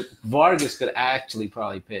 Vargas could actually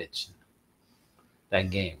probably pitch that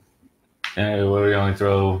game. And what do we only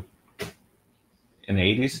throw in the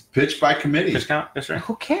 80s? Pitch by committee. Pitch count? That's right.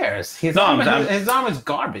 Who cares? His No, his arm is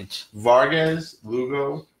garbage. Vargas,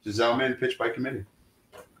 Lugo, Giselman, pitch by committee.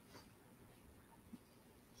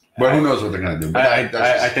 But who knows what they're going to do. But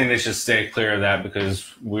I think they should stay clear of that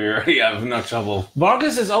because we already have enough trouble.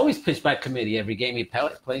 Vargas is always pitched by committee every game he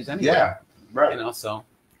plays anyway. Yeah, right. So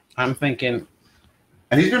I'm thinking.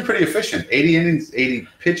 And he's been pretty efficient. 80 innings, 80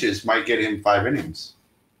 pitches might get him 5 innings.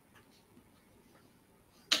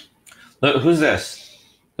 Look, who's this?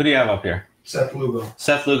 Who do you have up here? Seth Lugo.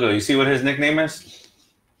 Seth Lugo. You see what his nickname is?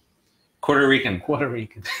 Puerto Rican. Puerto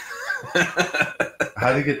Rican.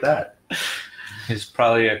 How did he get that? He's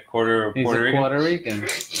probably a quarter He's Puerto a Rican. Puerto Rican.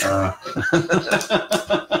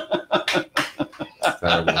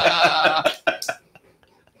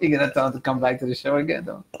 You gonna tell him to come back to the show again,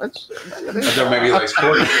 though? I thought maybe he likes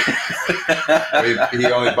quarters.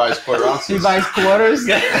 he only buys quarter ounces. He buys quarters.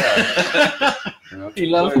 Yeah. He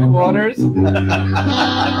loves quarters. All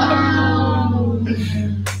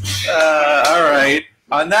right.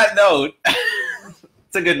 On that note,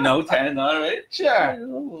 it's a good note to end on, right? Sure.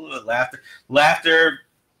 Laughter,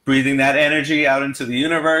 breathing that energy out into the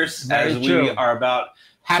universe. Very as true. we are about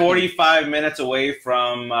Happy. 45 minutes away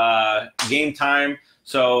from game time.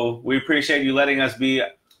 So we appreciate you letting us be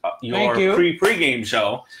your pre-game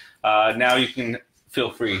show. Now you can feel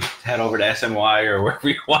free to head over to SNY or wherever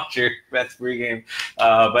you watch your Mets pregame.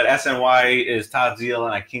 But SNY is Todd Zeal,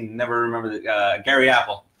 and I can never remember Gary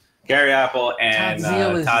Apple. Gary Apple and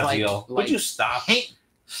Todd Zeal. Would you stop?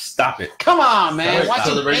 Stop it. Come on, man. Watch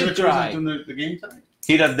So the it regular crew dry. isn't doing the game tonight?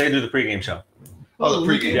 They do the pregame show. Oh, the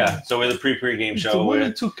pregame. Yeah, so we're the pre-pregame It's a show. 1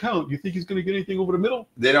 and 2 count. You think he's going to get anything over the middle?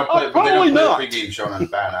 They don't play, Probably not. the pregame show on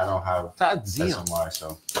fan. I don't have Todd Zeal. SNY,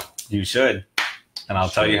 so. You should, and I'll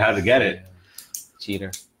tell you how to get it.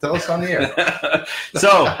 Cheater. Tell us on the air.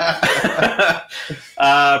 So,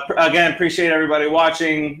 again, appreciate everybody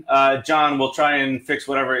watching. John, we'll try and fix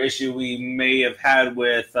whatever issue we may have had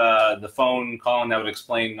with the phone calling. That would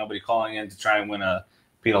explain nobody calling in to try and win a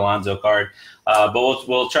Pete Alonso card. But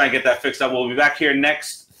we'll try and get that fixed up. We'll be back here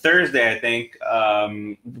next Thursday, I think.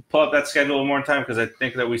 Pull up that schedule one more time because I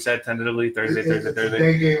think that we said tentatively Thursday. It's a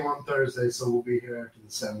day game on Thursday, so we'll be here after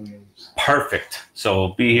the 7 games. Perfect. So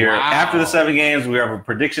we'll be here after the 7 games. Our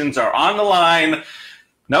predictions are on the line.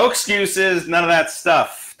 No excuses. None of that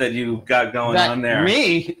stuff that you got going on there.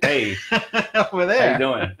 Me? Hey. Over there. How you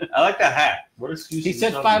doing? I like that hat. What excuses? He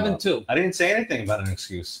said 5-2. I didn't say anything about an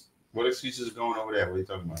excuse. What excuses are going over there? What are you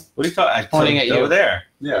talking about? What are you talking? Pointing at you. Over there.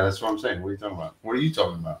 Yeah, that's what I'm saying. What are you talking about? What are you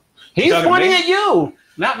talking about? He's talking pointing to me? at you,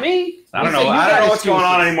 not me. I don't know. I don't know what's going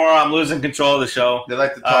on anymore. I'm losing control of the show. They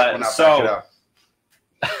like to talk when I back it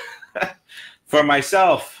up. For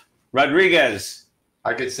myself, Rodriguez.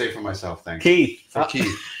 I could say for myself, thanks. Keith. For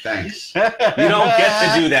Keith, thanks. You don't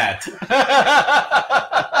get to do that.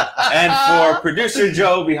 And for producer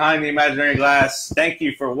Joe behind the imaginary glass, thank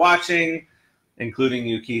you for watching, including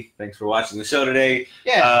you, Keith. Thanks for watching the show today.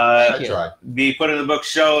 Yeah, I tried. The Put in the Book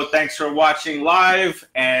show. Thanks for watching live,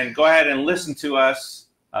 and go ahead and listen to us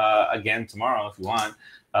again tomorrow if you want,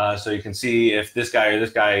 so you can see if this guy or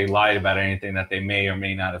this guy lied about anything that they may or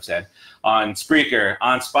may not have said on Spreaker,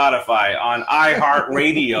 on Spotify, on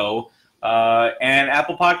iHeartRadio, and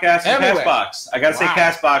Apple Podcasts and Everywhere. CastBox. I gotta say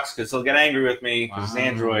CastBox because he'll get angry with me because it's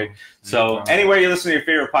Android. So anywhere you listen to your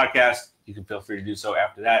favorite podcast, you can feel free to do so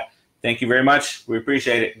after that. Thank you very much. We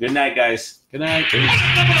appreciate it. Good night, guys. Good night.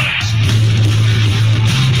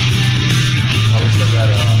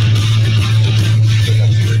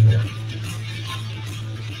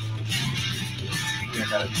 Yeah,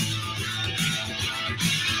 got it.